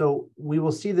 So we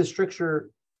will see the stricture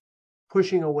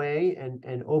pushing away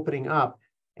and opening up.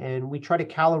 And we try to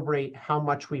calibrate how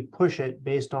much we push it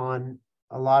based on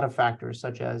a lot of factors,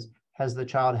 such as, has the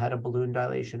child had a balloon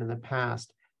dilation in the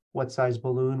past? What size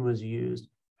balloon was used?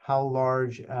 How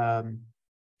large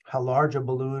a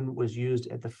balloon was used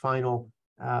at the final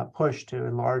push to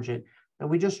enlarge it. And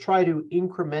we just try to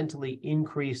incrementally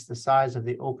increase the size of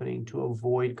the opening to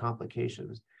avoid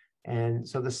complications. And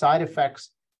so the side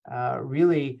effects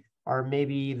really are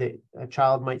maybe that a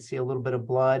child might see a little bit of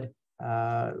blood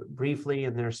briefly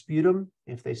in their sputum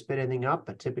if they spit anything up,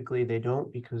 but typically they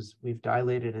don't because we've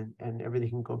dilated and everything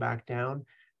can go back down.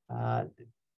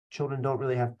 Children don't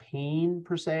really have pain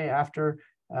per se after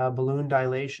balloon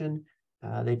dilation.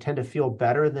 They tend to feel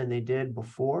better than they did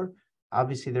before.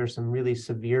 Obviously, there's some really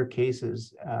severe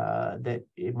cases that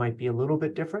it might be a little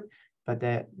bit different, but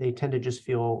that they tend to just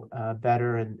feel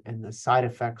better, and the side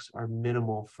effects are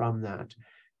minimal from that.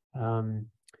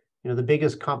 The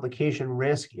biggest complication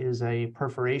risk is a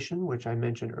perforation, which I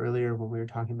mentioned earlier when we were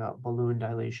talking about balloon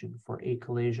dilation for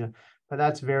achalasia, but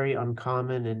that's very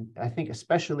uncommon. And I think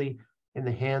especially in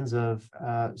the hands of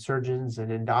surgeons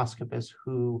and endoscopists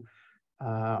who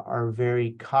are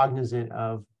very cognizant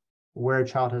of where a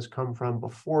child has come from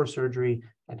before surgery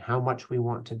and how much we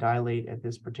want to dilate at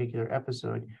this particular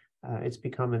episode, it's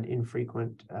become an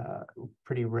infrequent,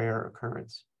 pretty rare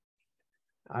occurrence.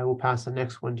 I will pass the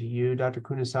next one to you, Dr.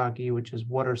 Kunisaki, which is,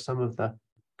 what are some of the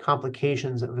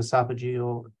complications of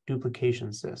esophageal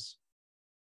duplication cysts?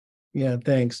 Yeah,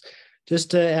 thanks.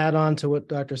 Just to add on to what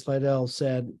Dr. Slidell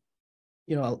said,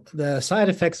 the side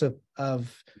effects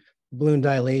of balloon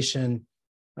dilation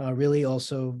really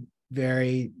also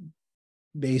vary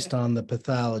based on the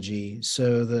pathology.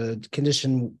 So the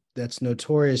condition that's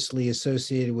notoriously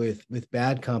associated with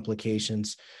bad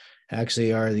complications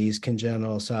actually are these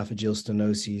congenital esophageal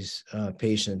stenoses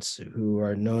patients who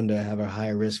are known to have a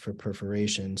higher risk for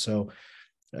perforation. So,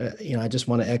 I just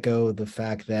want to echo the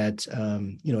fact that,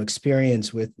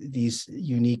 experience with these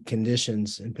unique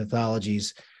conditions and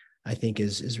pathologies, I think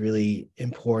is really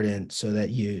important so that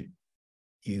you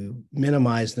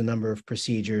minimize the number of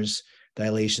procedures,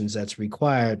 dilations that's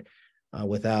required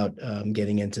without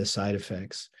getting into side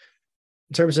effects.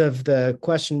 In terms of the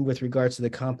question with regards to the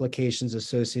complications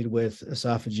associated with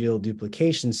esophageal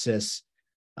duplication cysts,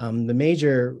 the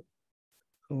major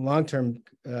long-term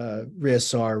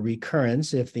risks are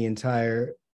recurrence if the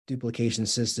entire duplication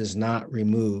cyst is not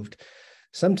removed.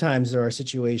 Sometimes there are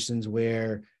situations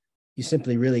where you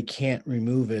simply really can't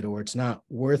remove it, or it's not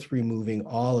worth removing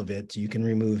all of it. You can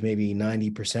remove maybe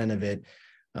 90% of it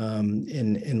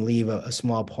and leave a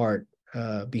small part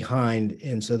behind.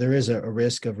 And so there is a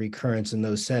risk of recurrence in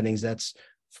those settings. That's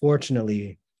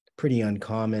fortunately pretty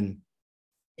uncommon.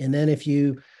 And then if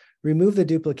you remove the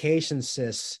duplication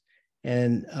cysts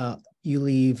and you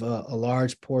leave a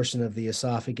large portion of the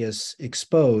esophagus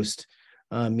exposed,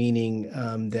 meaning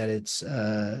that it's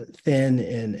thin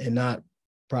and not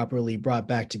properly brought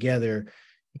back together,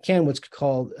 you can get what's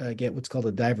called a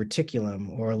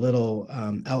diverticulum, or a little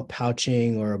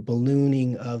outpouching or a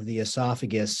ballooning of the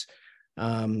esophagus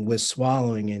with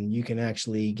swallowing, and you can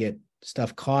actually get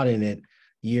stuff caught in it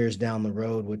years down the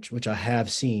road, which I have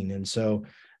seen. And so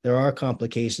there are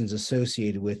complications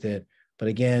associated with it, but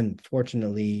again,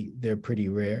 fortunately, they're pretty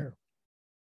rare.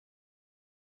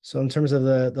 So in terms of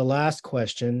the last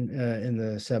question in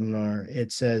the seminar,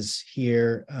 it says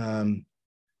here,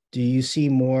 do you see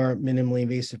more minimally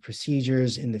invasive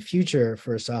procedures in the future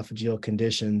for esophageal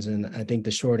conditions? And I think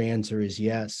the short answer is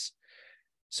yes.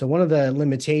 So one of the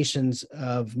limitations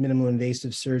of minimally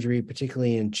invasive surgery,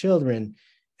 particularly in children,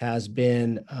 has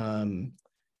been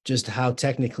just how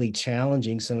technically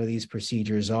challenging some of these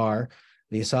procedures are.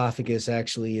 The esophagus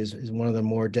actually is one of the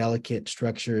more delicate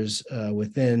structures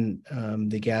within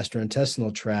the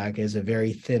gastrointestinal tract. It has a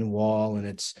very thin wall, and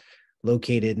it's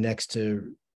located next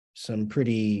to some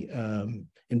pretty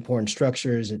important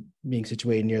structures, being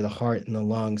situated near the heart and the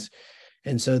lungs.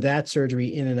 And so that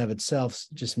surgery in and of itself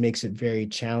just makes it very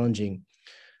challenging.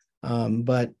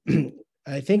 But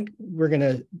I think we're going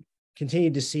to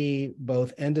continue to see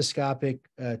both endoscopic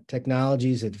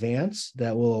technologies advance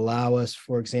that will allow us,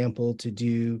 for example, to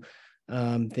do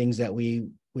things that we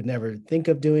would never think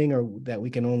of doing, or that we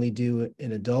can only do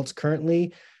in adults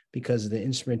currently, because the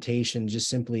instrumentation just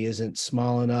simply isn't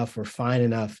small enough or fine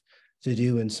enough to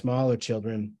do in smaller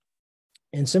children.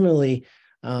 And similarly,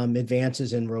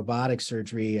 advances in robotic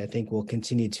surgery, I think, will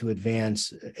continue to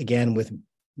advance, again, with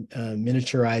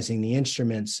miniaturizing the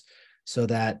instruments, so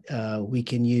that we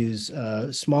can use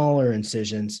smaller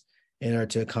incisions in order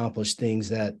to accomplish things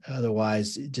that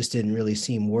otherwise just didn't really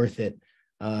seem worth it,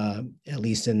 at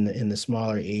least in the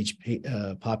smaller age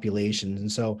populations.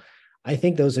 And so I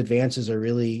think those advances are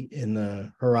really in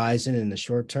the horizon in the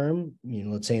short term,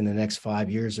 let's say in the next 5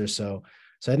 years or so.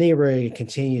 So I think we're going to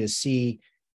continue to see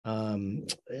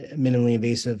minimally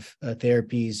invasive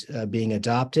therapies being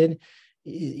adopted.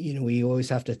 We always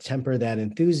have to temper that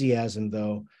enthusiasm,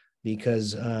 though,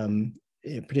 because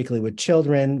particularly with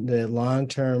children, the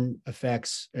long-term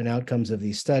effects and outcomes of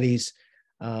these studies,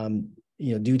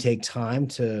 do take time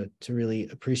to really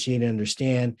appreciate and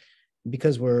understand,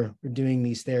 because we're doing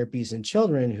these therapies in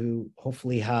children who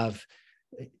hopefully have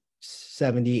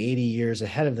 70, 80 years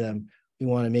ahead of them. We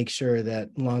want to make sure that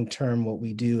long-term what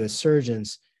we do as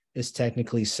surgeons is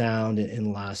technically sound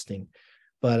and lasting.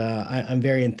 But I'm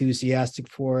very enthusiastic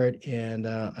for it, and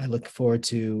I look forward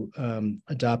to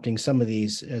adopting some of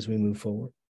these as we move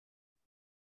forward.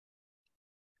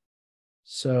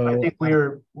 So I think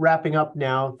we're wrapping up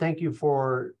now. Thank you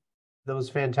for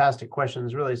those fantastic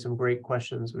questions, really some great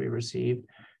questions we received.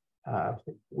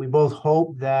 We both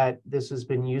hope that this has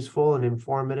been useful and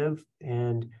informative,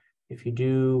 and if you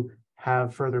do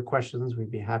have further questions, we'd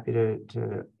be happy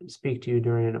to speak to you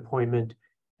during an appointment.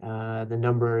 The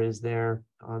number is there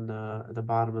on the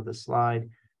bottom of the slide,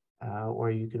 or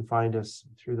you can find us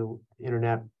through the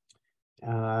internet.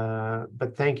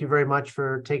 But thank you very much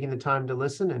for taking the time to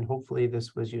listen, and hopefully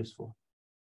this was useful.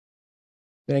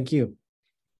 Thank you.